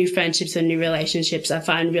new friendships and new relationships I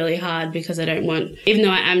find really hard because I don't want, even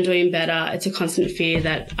though I am doing better, it's a constant fear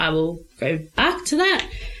that I will go back to that.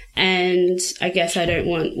 And I guess I don't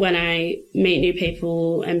want, when I meet new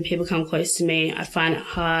people and people come close to me, I find it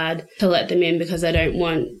hard to let them in because I don't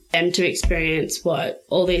want them to experience what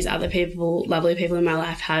all these other people, lovely people in my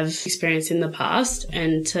life, have experienced in the past.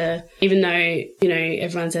 And to, even though, you know,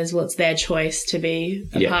 everyone says, well, it's their choice to be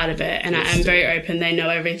a part of it. And I am very open. They know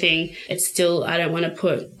everything. It's still, I don't want to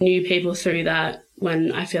put new people through that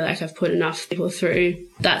when I feel like I've put enough people through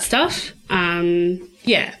that stuff.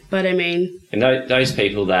 Yeah, but I mean... And those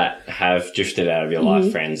people that have drifted out of your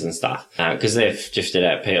life, friends and stuff, because they've drifted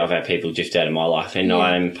out, I've had people drift out of my life, and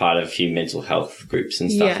I'm part of a few mental health groups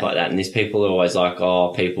and stuff like that, and these people are always like,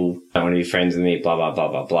 oh, people don't want to be friends with me, blah, blah, blah,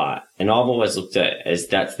 blah, blah. And I've always looked at it as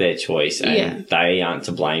that's their choice, and they aren't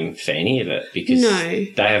to blame for any of it, because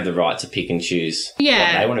they have the right to pick and choose what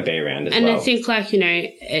they want to be around as well. And I think, like, you know,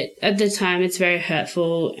 at the time it's very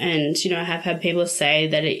hurtful, and, you know, I have had people say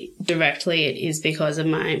that it is because of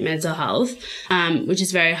my mental health, which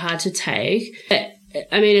is very hard to take. But,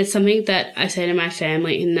 I mean, it's something that I say to my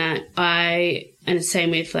family in that and it's the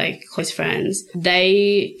same with, like, close friends,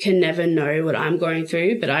 they can never know what I'm going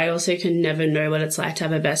through, but I also can never know what it's like to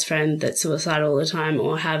have a best friend that's suicidal all the time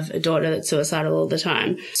or have a daughter that's suicidal all the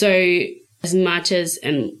time. So as much as,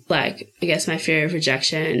 and, like, I guess my fear of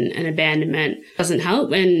rejection and abandonment doesn't help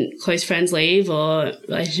when close friends leave or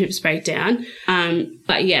relationships break down.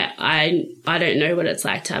 But yeah, I don't know what it's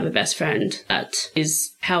like to have a best friend. That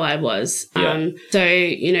is how I was. So,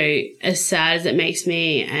 you know, as sad as it makes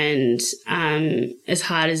me and as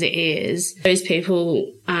hard as it is, those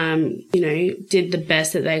people, you know, did the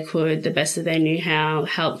best that they could, the best that they knew how,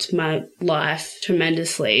 helped my life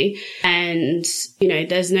tremendously. And, you know,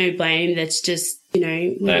 there's no blame. That's just, you know,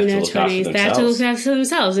 in their 20s, they have to look after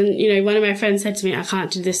themselves. And, you know, one of my friends said to me, I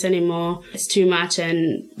can't do this anymore. It's too much.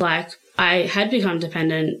 And, like, I had become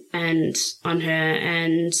dependent on her,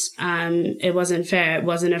 and it wasn't fair. It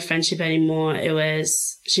wasn't a friendship anymore. It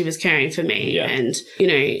was, she was caring for me, and, you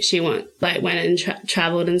know, she went and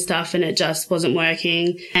traveled and stuff, and it just wasn't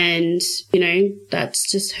working. And, you know,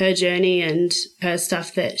 that's just her journey and her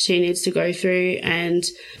stuff that she needs to go through.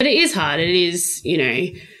 But it is hard. It is, you know,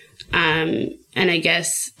 and I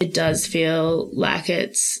guess it does feel like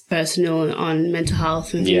it's personal on mental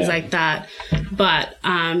health and things like that. But,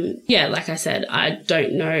 yeah, like I said, I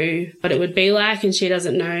don't know what it would be like, and she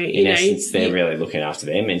doesn't know, In essence, they're really looking after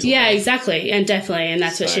their mental health. Yeah, exactly. And definitely. And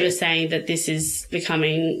that's what she was saying, that this is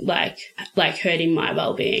becoming like hurting my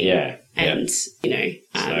well-being. Yeah. And, you know.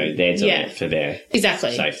 So they're doing it for their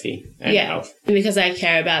safety and health. And because I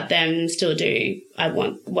care about them, still do, I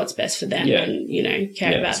want what's best for them and, you know,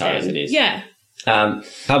 care about them. As it is. Yeah.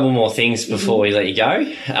 Couple more things before we let you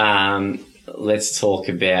go. Let's talk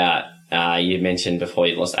about, you mentioned before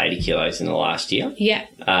you lost 80 kilos in the last year. Yeah.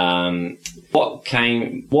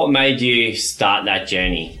 What made you start that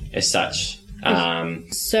journey as such?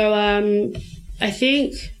 So, I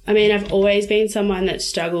think, I mean, I've always been someone that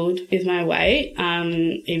struggled with my weight,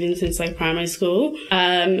 even since like primary school.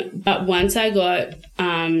 But once I got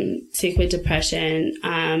sick with depression,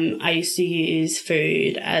 I used to use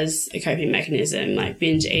food as a coping mechanism, like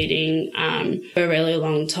binge eating, for a really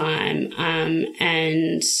long time.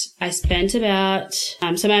 And I spent about,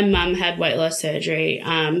 so my mum had weight loss surgery,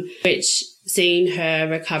 which seeing her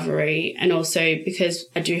recovery, and also because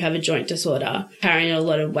I do have a joint disorder, carrying a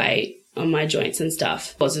lot of weight on my joints and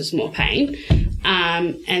stuff causes more pain.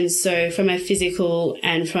 And so from a physical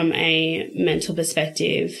and from a mental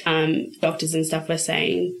perspective, doctors and stuff were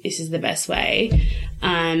saying this is the best way.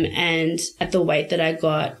 And at the weight that I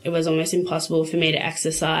got, it was almost impossible for me to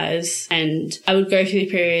exercise. And I would go through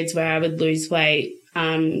periods where I would lose weight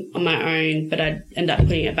on my own, but I'd end up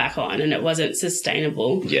putting it back on, and it wasn't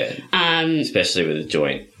sustainable. Yeah. Especially with the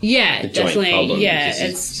joint. Yeah, definitely. Problem, yeah,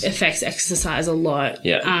 it affects exercise a lot.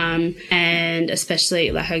 Yeah. And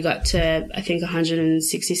especially like I got to, I think,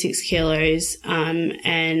 166 kilos.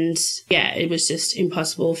 And yeah, it was just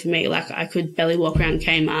impossible for me. Like I could barely walk around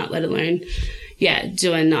Kmart, let alone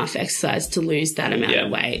do enough exercise to lose that amount of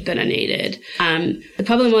weight that I needed. The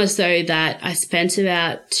problem was, though, that I spent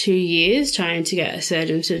about 2 years trying to get a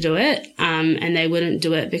surgeon to do it, and they wouldn't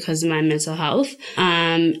do it because of my mental health,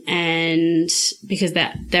 and because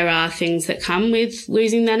there are things that come with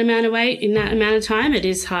losing that amount of weight in that amount of time. It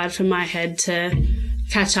is hard for my head to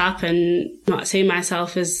catch up and not see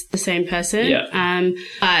myself as the same person. Yeah.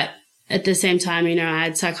 But at the same time, you know, I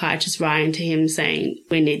had psychiatrists writing to him saying,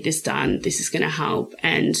 we need this done. This is going to help.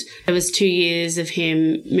 And it was 2 years of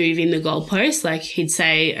him moving the goalposts. Like he'd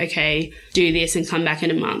say, okay, do this and come back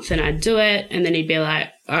in a month, and I'd do it. And then he'd be like,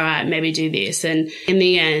 all right, maybe do this. And in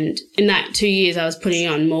the end, in that 2 years, I was putting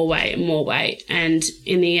on more weight and more weight. And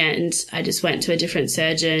in the end, I just went to a different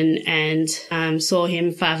surgeon and saw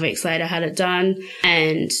him 5 weeks later, had it done.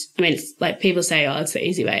 And I mean, it's like people say, oh, it's the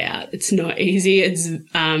easy way out. It's not easy. It's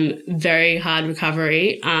very hard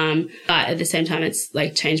recovery. But at the same time, it's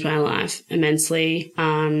like changed my life immensely.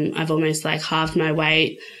 I've almost like halved my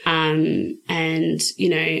weight. And, you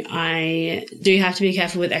know, I do have to be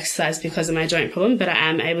careful with exercise because of my joint problem, but I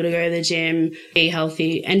am able to go to the gym, be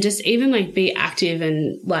healthy, and just even like be active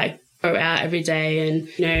and like go out every day. And,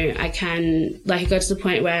 you know, I can, like, it got to the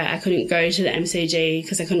point where I couldn't go to the MCG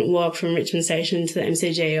because I couldn't walk from Richmond Station to the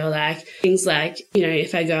MCG, or like things like, you know,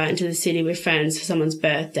 if I go out into the city with friends for someone's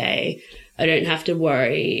birthday, I don't have to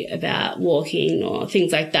worry about walking or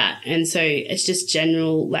things like that. And so it's just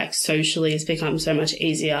general, like socially it's become so much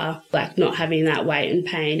easier, like not having that weight and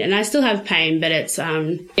pain. And I still have pain, but it's,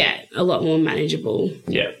 a lot more manageable.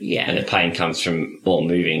 Yeah. Yeah. And the pain comes from more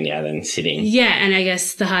moving now than sitting. Yeah. And I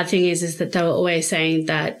guess the hard thing is that they were always saying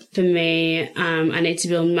that for me, I need to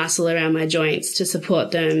build muscle around my joints to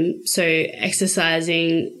support them. So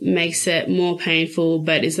exercising makes it more painful,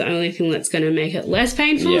 but is the only thing that's going to make it less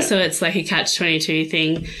painful. Yeah. So it's like a catch-22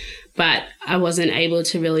 thing, but I wasn't able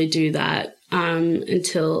to really do that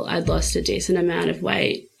until I'd lost a decent amount of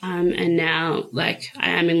weight. And now, like, I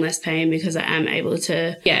am in less pain because I am able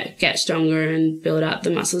to, get stronger and build up the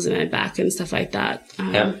muscles in my back and stuff like that.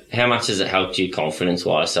 How much has it helped you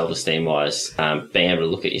confidence-wise, self-esteem-wise, being able to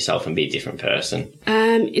look at yourself and be a different person?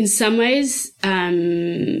 In some ways,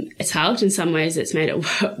 it's helped. In some ways, it's made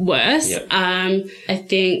it worse. Yep. I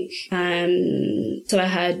think, so I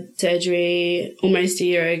had surgery almost a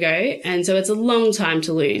year ago, and so it's a long time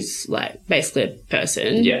to lose, like, basically a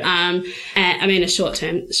person. Yeah. And I mean, a short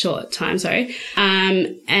time,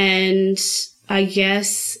 and I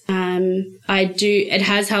guess, it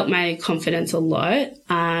has helped my confidence a lot.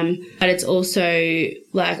 But it's also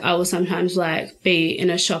like, I will sometimes like be in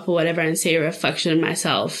a shop or whatever and see a reflection of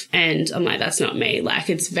myself. And I'm like, that's not me. Like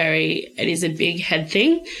it is a big head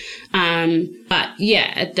thing. But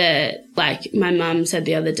yeah, my mum said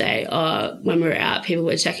the other day, when we were out, people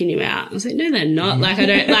were checking you out. I was like, no, they're not.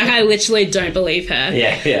 I literally don't believe her.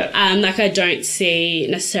 Yeah. I don't see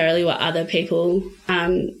necessarily what other people,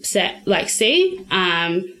 see.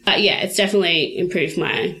 But yeah, it's definitely improved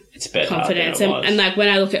my confidence. And like when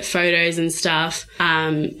I look at photos and stuff,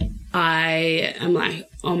 I am like,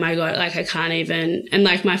 oh my God, like I can't even. And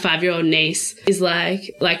like my 5-year-old niece is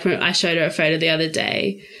like I showed her a photo the other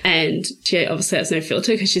day, and she obviously has no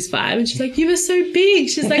filter because she's 5, and she's like, you were so big.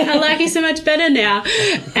 She's like, I like you so much better now.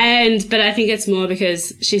 But I think it's more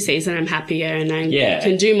because she sees that I'm happier and I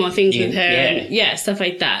can do more things with her and stuff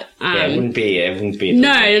like that. It wouldn't be.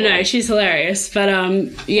 No, she's hilarious. But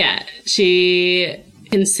she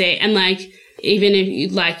can see, and like, even if you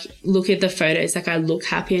like look at the photos, like I look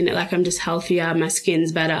happy and like I'm just healthier, my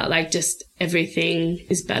skin's better, like just everything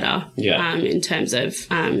is better. Yeah. In terms of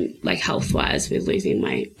like health wise with losing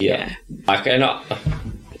weight. Yeah.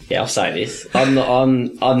 I'll say this. I've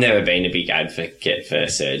never been a big advocate for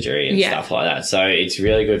surgery and stuff like that. So it's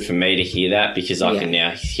really good for me to hear that because I can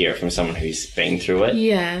now hear it from someone who's been through it.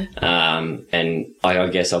 Yeah. And I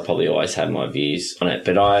guess I'll probably always have my views on it.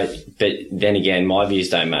 But then again, my views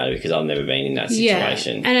don't matter because I've never been in that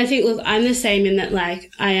situation. Yeah. And I think, look, I'm the same in that,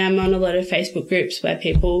 like, I am on a lot of Facebook groups where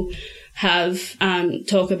people have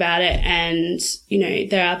talk about it, and you know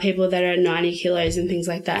there are people that are 90 kilos and things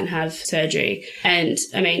like that and have surgery, and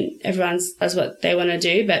I mean everyone does what they want to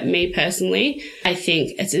do, but me personally I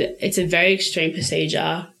think it's a very extreme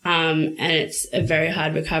procedure, and it's a very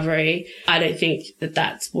hard recovery. I don't think that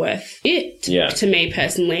that's worth it to me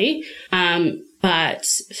personally. But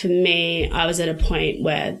for me, I was at a point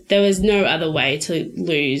where there was no other way to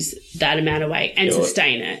lose that amount of weight and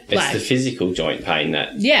sustain it. It's the physical joint pain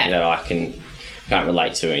that I can't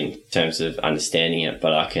relate to in terms of understanding it,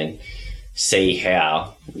 but I can see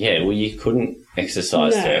how, you couldn't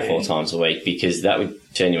exercise 3 or 4 times a week because that would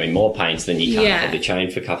genuinely more pains than you can't probably train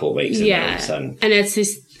for a couple of weeks. And all of a sudden. And it's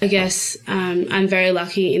this, I guess, I'm very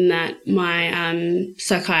lucky in that my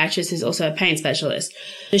psychiatrist is also a pain specialist.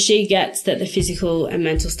 So she gets that the physical and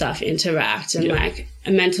mental stuff interact, and like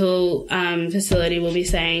a mental facility will be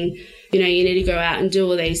saying, you know, you need to go out and do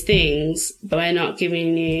all these things, but we're not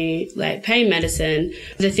giving you like pain medicine.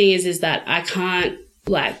 The thing is that I can't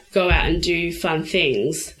like go out and do fun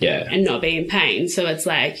things and not be in pain. So it's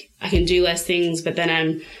like I can do less things, but then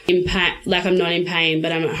I'm in pain, like I'm not in pain,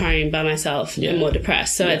 but I'm at home by myself and more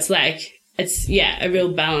depressed. So it's like, it's a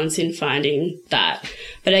real balance in finding that.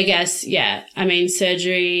 But I guess, I mean,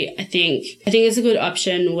 surgery, I think it's a good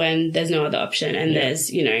option when there's no other option. And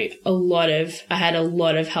there's, you know, I had a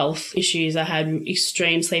lot of health issues. I had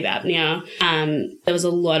extreme sleep apnea. There was a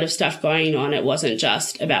lot of stuff going on. It wasn't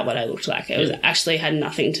just about what I looked like. It was actually had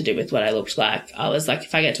nothing to do with what I looked like. I was like,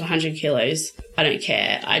 if I get to 100 kilos, I don't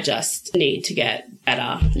care. I just need to get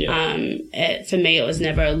better. For me, it was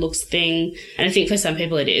never a looks thing. And I think for some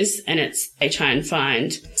people it is. And they try and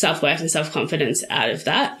find self-worth and self-confidence out of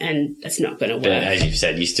that. And it's not going to work. But as you've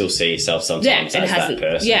said, you still see yourself sometimes as that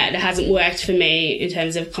person. Yeah, it hasn't worked for me in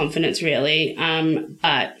terms of confidence, really.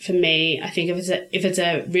 But for me, I think if it's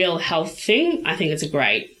a real health thing, I think it's a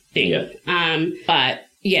great thing. But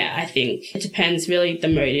yeah, I think it depends really the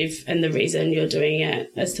motive and the reason you're doing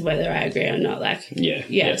it as to whether I agree or not. Like,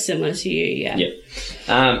 similar to you.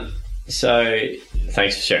 So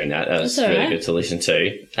thanks for sharing that. That was really good to listen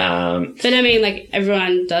to. But I mean, like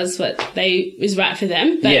everyone does what is right for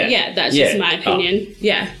them. But that's just my opinion.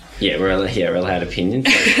 We're allowed opinions.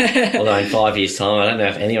 Although in 5 years' time, I don't know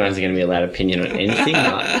if anyone's going to be allowed opinion on anything.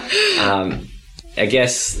 But I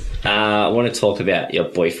guess I want to talk about your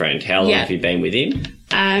boyfriend. How long have you been with him?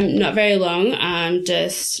 Not very long,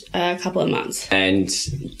 just a couple of months. And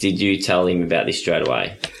did you tell him about this straight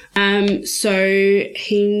away? So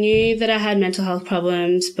he knew that I had mental health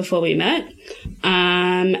problems before we met.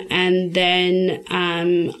 And then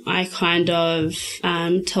I kind of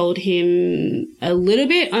told him a little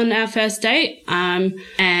bit on our first date. And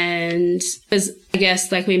because I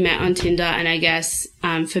guess like we met on Tinder, and I guess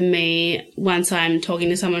for me, once I'm talking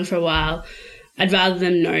to someone for a while, I'd rather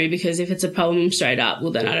them know, because if it's a problem straight up,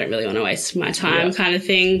 well, then I don't really want to waste my time kind of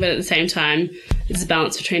thing. But at the same time, it's a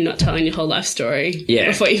balance between not telling your whole life story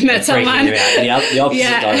before you've met someone. The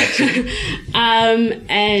opposite direction.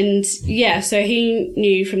 So he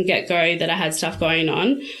knew from get-go that I had stuff going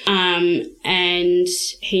on. And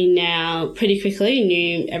he now pretty quickly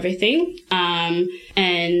knew everything.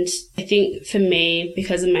 And I think for me,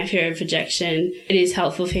 because of my fear of rejection, it is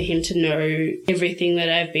helpful for him to know everything that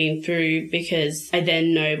I've been through, because I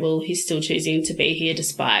then know, well, he's still choosing to be here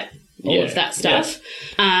despite all of that stuff.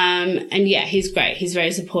 He's great. He's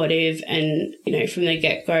very supportive, and, you know, from the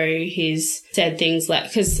get-go, he's said things like,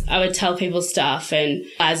 because I would tell people stuff and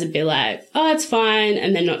guys would be like, oh, it's fine,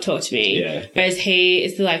 and then not talk to me. Whereas he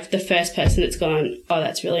is like the first person that's gone, oh,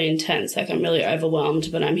 that's really intense. Like, I'm really overwhelmed,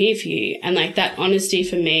 but I'm here for you. And like that honesty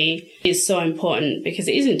for me is so important, because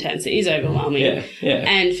it is intense. It is overwhelming.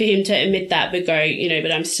 And for him to admit that, but go, you know,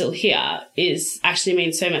 but I'm still here, is actually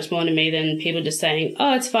means so much more to me than people just saying,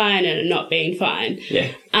 oh, it's fine, and not being fine.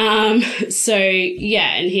 And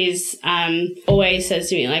he's always says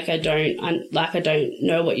to me, like, I don't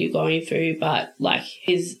know what you're going through, but like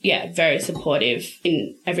he's very supportive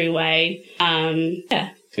in every way.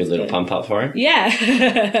 Good little pump up for him.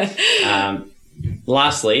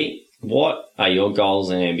 Lastly, What are your goals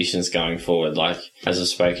and ambitions going forward? Like, as I've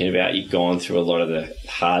spoken about, you've gone through a lot of the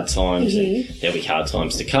hard times and there'll be hard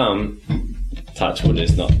times to come. Touch wood,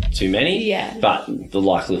 there's not too many. Yeah. But the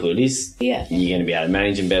likelihood is you're going to be able to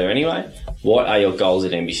manage them better anyway. What are your goals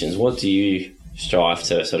and ambitions? What do you strive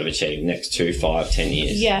to sort of achieve in the next 2, 5, 10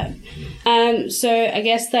 years? Yeah. So I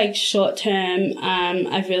guess like short term,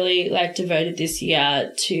 I've really like devoted this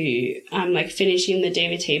year to like finishing the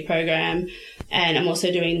DVT program, and I'm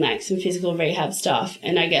also doing like some physical rehab stuff,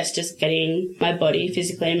 and I guess just getting my body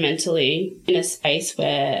physically and mentally in a space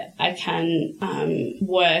where I can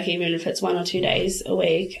work, even if it's 1 or 2 days a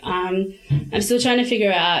week. I'm still trying to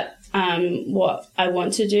figure out what I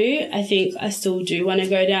want to do. I think I still do want to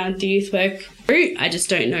go down the youth work route. I just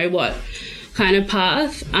don't know what kind of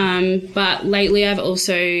path. But lately I've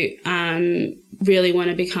also really want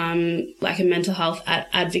to become like a mental health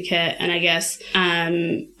advocate. And I guess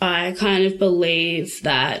I kind of believe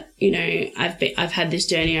that, you know, I've had this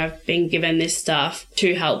journey, I've been given this stuff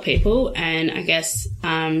to help people, and I guess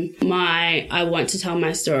I want to tell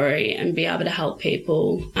my story and be able to help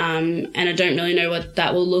people, and I don't really know what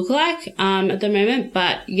that will look like at the moment,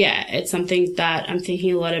 but yeah, it's something that I'm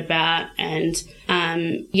thinking a lot about, and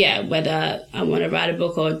whether I want to write a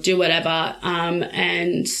book or do whatever,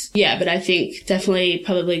 but I think definitely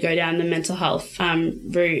probably go down the mental health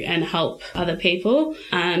route and help other people,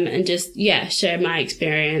 and just share my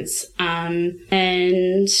experience.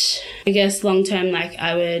 And I guess long term, like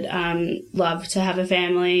I would love to have a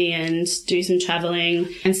family and do some traveling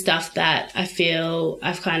and stuff that I feel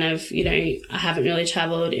I've kind of, you know, I haven't really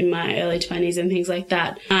traveled in my early 20s and things like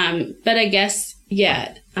that. But I guess,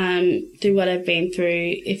 through what I've been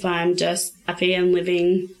through, if I'm just happy and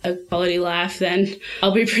living a quality life, then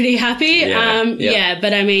I'll be pretty happy.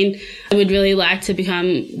 But I mean, I would really like to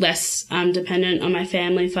become less dependent on my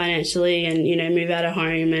family financially, and, you know, move out of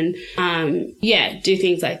home and do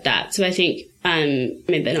things like that. So I think I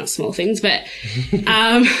mean, they're not small things, but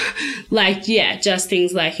just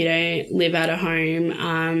things like, you know, live out of home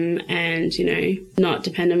and, you know, not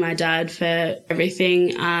depend on my dad for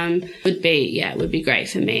everything would be great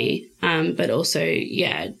for me. But also,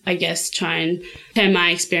 I guess try and turn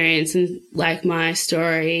my experience and like my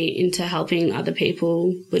story into helping other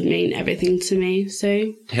people would mean everything to me.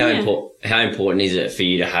 So how important is it for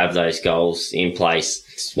you to have those goals in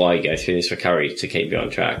place while you go through this recovery to keep you on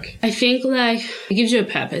track? I think like it gives you a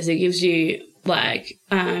purpose. It gives you like,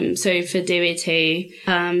 so for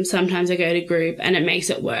DVT, sometimes I go to group and it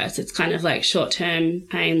makes it worse. It's kind of like short-term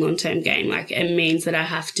pain, long-term gain. Like it means that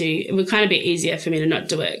it would kind of be easier for me to not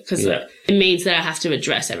do it, because it means that I have to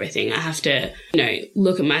address everything. I have to, you know,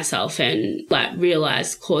 look at myself and like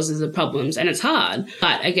realize causes of problems, and it's hard.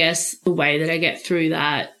 But I guess the way that I get through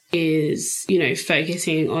that is, you know,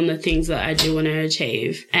 focusing on the things that I do want to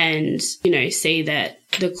achieve, and, you know, see that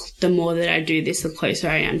the more that I do this, the closer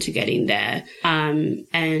I am to getting there.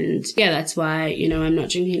 That's why, you know, I'm not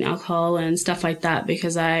drinking alcohol and stuff like that,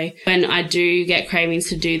 because when I do get cravings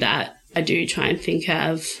to do that, I do try and think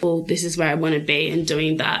of, well, this is where I want to be, and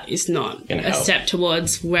doing that is not a step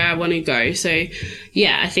towards where I want to go. So,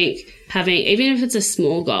 I think even if it's a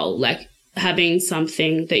small goal, like having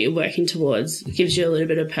something that you're working towards gives you a little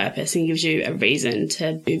bit of purpose and gives you a reason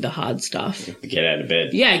to do the hard stuff. Get out of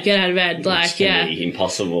bed. Yeah, get out of bed. Like, be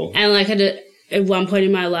impossible. And like at one point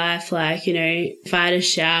in my life, like, you know, if I had a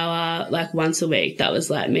shower like once a week, that was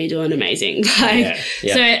like me doing amazing. Like,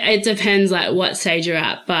 so it depends like what stage you're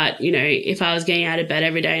at. But, you know, if I was getting out of bed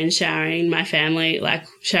every day and showering, my family, like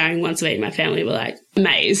showering once a week, my family were like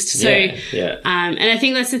amazed. So, and I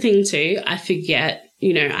think that's the thing too. I forget,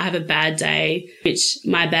 you know, I have a bad day, which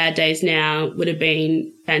my bad days now would have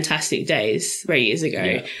been fantastic days 3 years ago.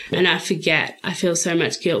 Yeah. And I forget. I feel so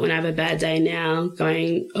much guilt when I have a bad day now,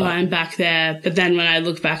 going, I'm back there. But then when I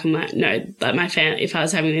look back, I'm like, no, like my family, if I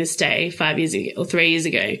was having this day 5 years ago or 3 years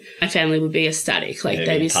ago, my family would be ecstatic. Like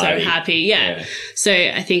they'd be so happy. Yeah. So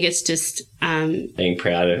I think it's just being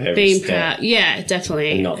proud of every step. Yeah,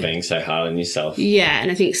 definitely. And not being so hard on yourself. Yeah.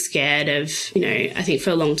 And I think scared of, you know, I think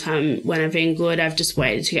for a long time when I've been good, I've just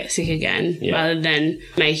waited to get sick again rather than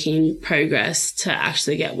making progress to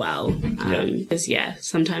actually get well. Because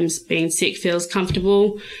sometimes being sick feels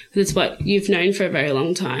comfortable because it's what you've known for a very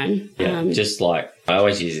long time. Just like, I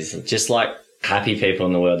always use this, just like happy people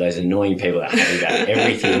in the world, those annoying people that are happy about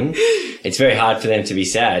everything, it's very hard for them to be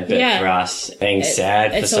sad, but for us, being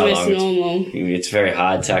sad for so long, normal. It's very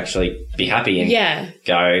hard to actually be happy and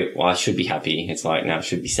go, well, I should be happy. It's like, no, I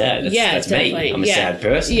should be sad. That's me. I'm a sad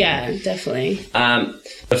person. Yeah, definitely.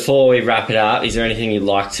 Before we wrap it up, is there anything you'd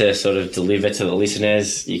like to sort of deliver to the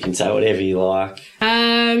listeners? You can say whatever you like.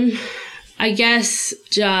 I guess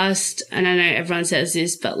just, and I know everyone says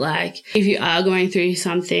this, but like, if you are going through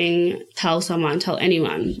something, tell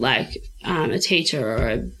anyone, like a teacher or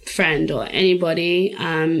a friend or anybody.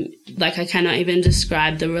 Like, I cannot even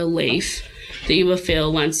describe the relief that you will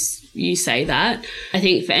feel once you say that. I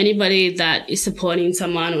think for anybody that is supporting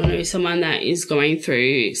someone or knows someone that is going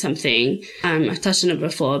through something, I've touched on it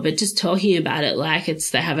before, but just talking about it like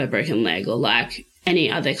they have a broken leg or like any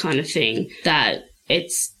other kind of thing, that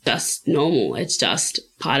it's just normal. It's just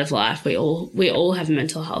part of life. We all have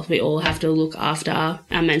mental health. We all have to look after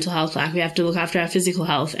our mental health like we have to look after our physical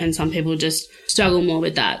health, and some people just struggle more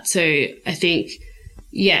with that. So I think,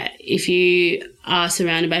 yeah, if you are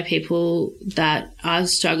surrounded by people that are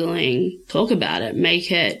struggling, talk about it,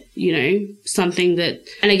 make it, something that,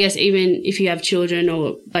 and I guess even if you have children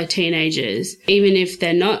or like teenagers, even if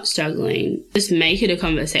they're not struggling, just make it a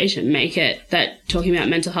conversation, make it that talking about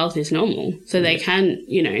mental health is normal. So they can,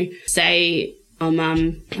 say, oh,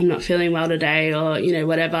 Mum, I'm not feeling well today, or,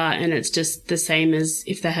 whatever. And it's just the same as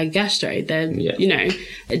if they had gastro. I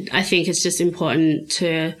think it's just important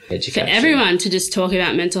for everyone to just talk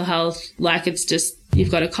about mental health like it's just, you've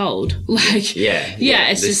got a cold. Like,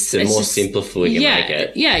 it's just the more simple you make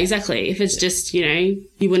it. Yeah, exactly. If it's just, you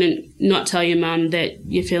wouldn't not tell your mum that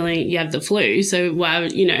you have the flu. So why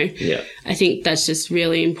would, I think that's just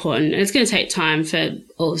really important. And it's going to take time for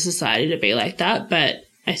all of society to be like that. But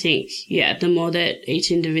I think, the more that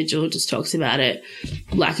each individual just talks about it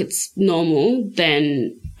like it's normal,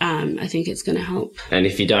 then I think it's going to help. And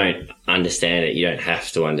if you don't understand it, you don't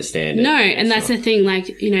have to understand it. No, and that's the thing.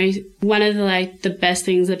 Like, one of the best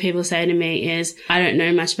things that people say to me is, I don't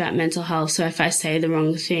know much about mental health, so if I say the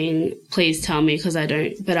wrong thing, please tell me because I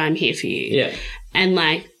don't, but I'm here for you. Yeah. And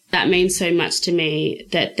that means so much to me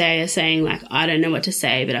that they are saying I don't know what to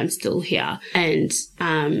say, but I'm still here. And,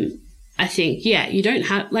 I think, you don't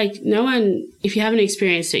have, no one, if you haven't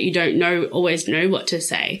experienced it, you don't always know what to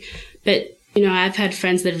say. But, I've had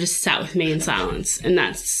friends that have just sat with me in silence, and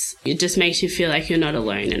it just makes you feel like you're not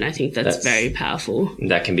alone. And I think that's very powerful.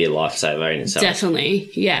 That can be a lifesaver in itself.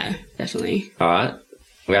 Definitely. Yeah, definitely. All right.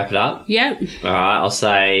 Wrap it up? Yeah. All right. I'll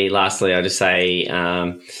say Grace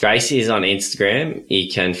is on Instagram.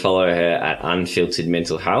 You can follow her at Unfiltered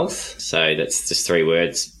Mental Health. So that's just 3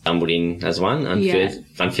 words bundled in as one.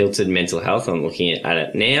 Unfiltered Mental Health. I'm looking at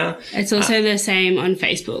it now. It's also the same on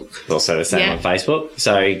Facebook. Also the same on Facebook.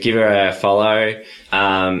 So give her a follow.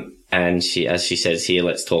 And she, as she says here,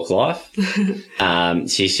 let's talk life.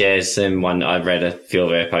 She shares I've read a few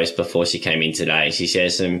of her posts before she came in today. She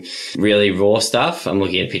shares some really raw stuff. I'm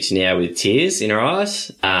looking at a picture now with tears in her eyes.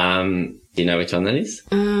 Do you know which one that is?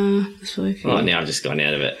 That's really funny. Oh, now I've just gone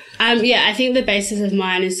out of it. I think the basis of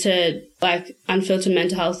mine is to unfilter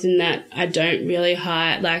mental health, in that I don't really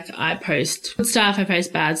hide, I post good stuff, I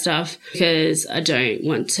post bad stuff because I don't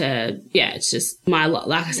want to, it's just my,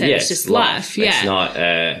 like I said, it's just life. It's not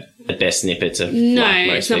the best snippets of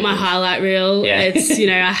it's not my highlight reel. Yeah. It's,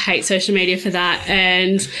 I hate social media for that.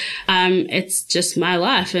 And it's just my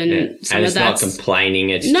life. And it's not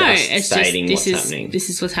complaining, it's just stating what's happening.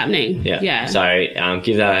 This is what's happening. Yeah. So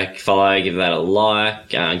give that a follow, give that a like,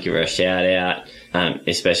 give her a shout out.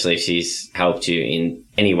 Especially if she's helped you in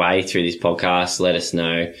any way through this podcast, let us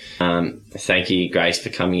know. Thank you, Grace, for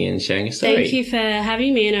coming in and sharing your story. Thank you for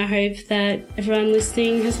having me, and I hope that everyone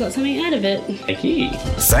listening has got something out of it. Thank you.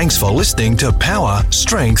 Thanks for listening to Power,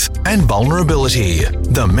 Strength and Vulnerability,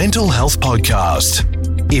 the Mental Health Podcast.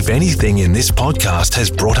 If anything in this podcast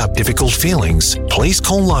has brought up difficult feelings, please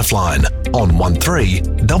call Lifeline on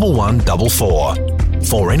 131144.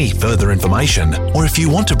 For any further information, or if you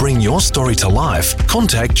want to bring your story to life,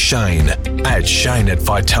 contact Shane at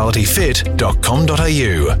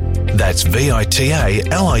shane@vitalityfit.com.au. That's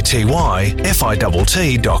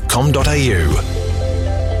VITALITYFITT.com.au.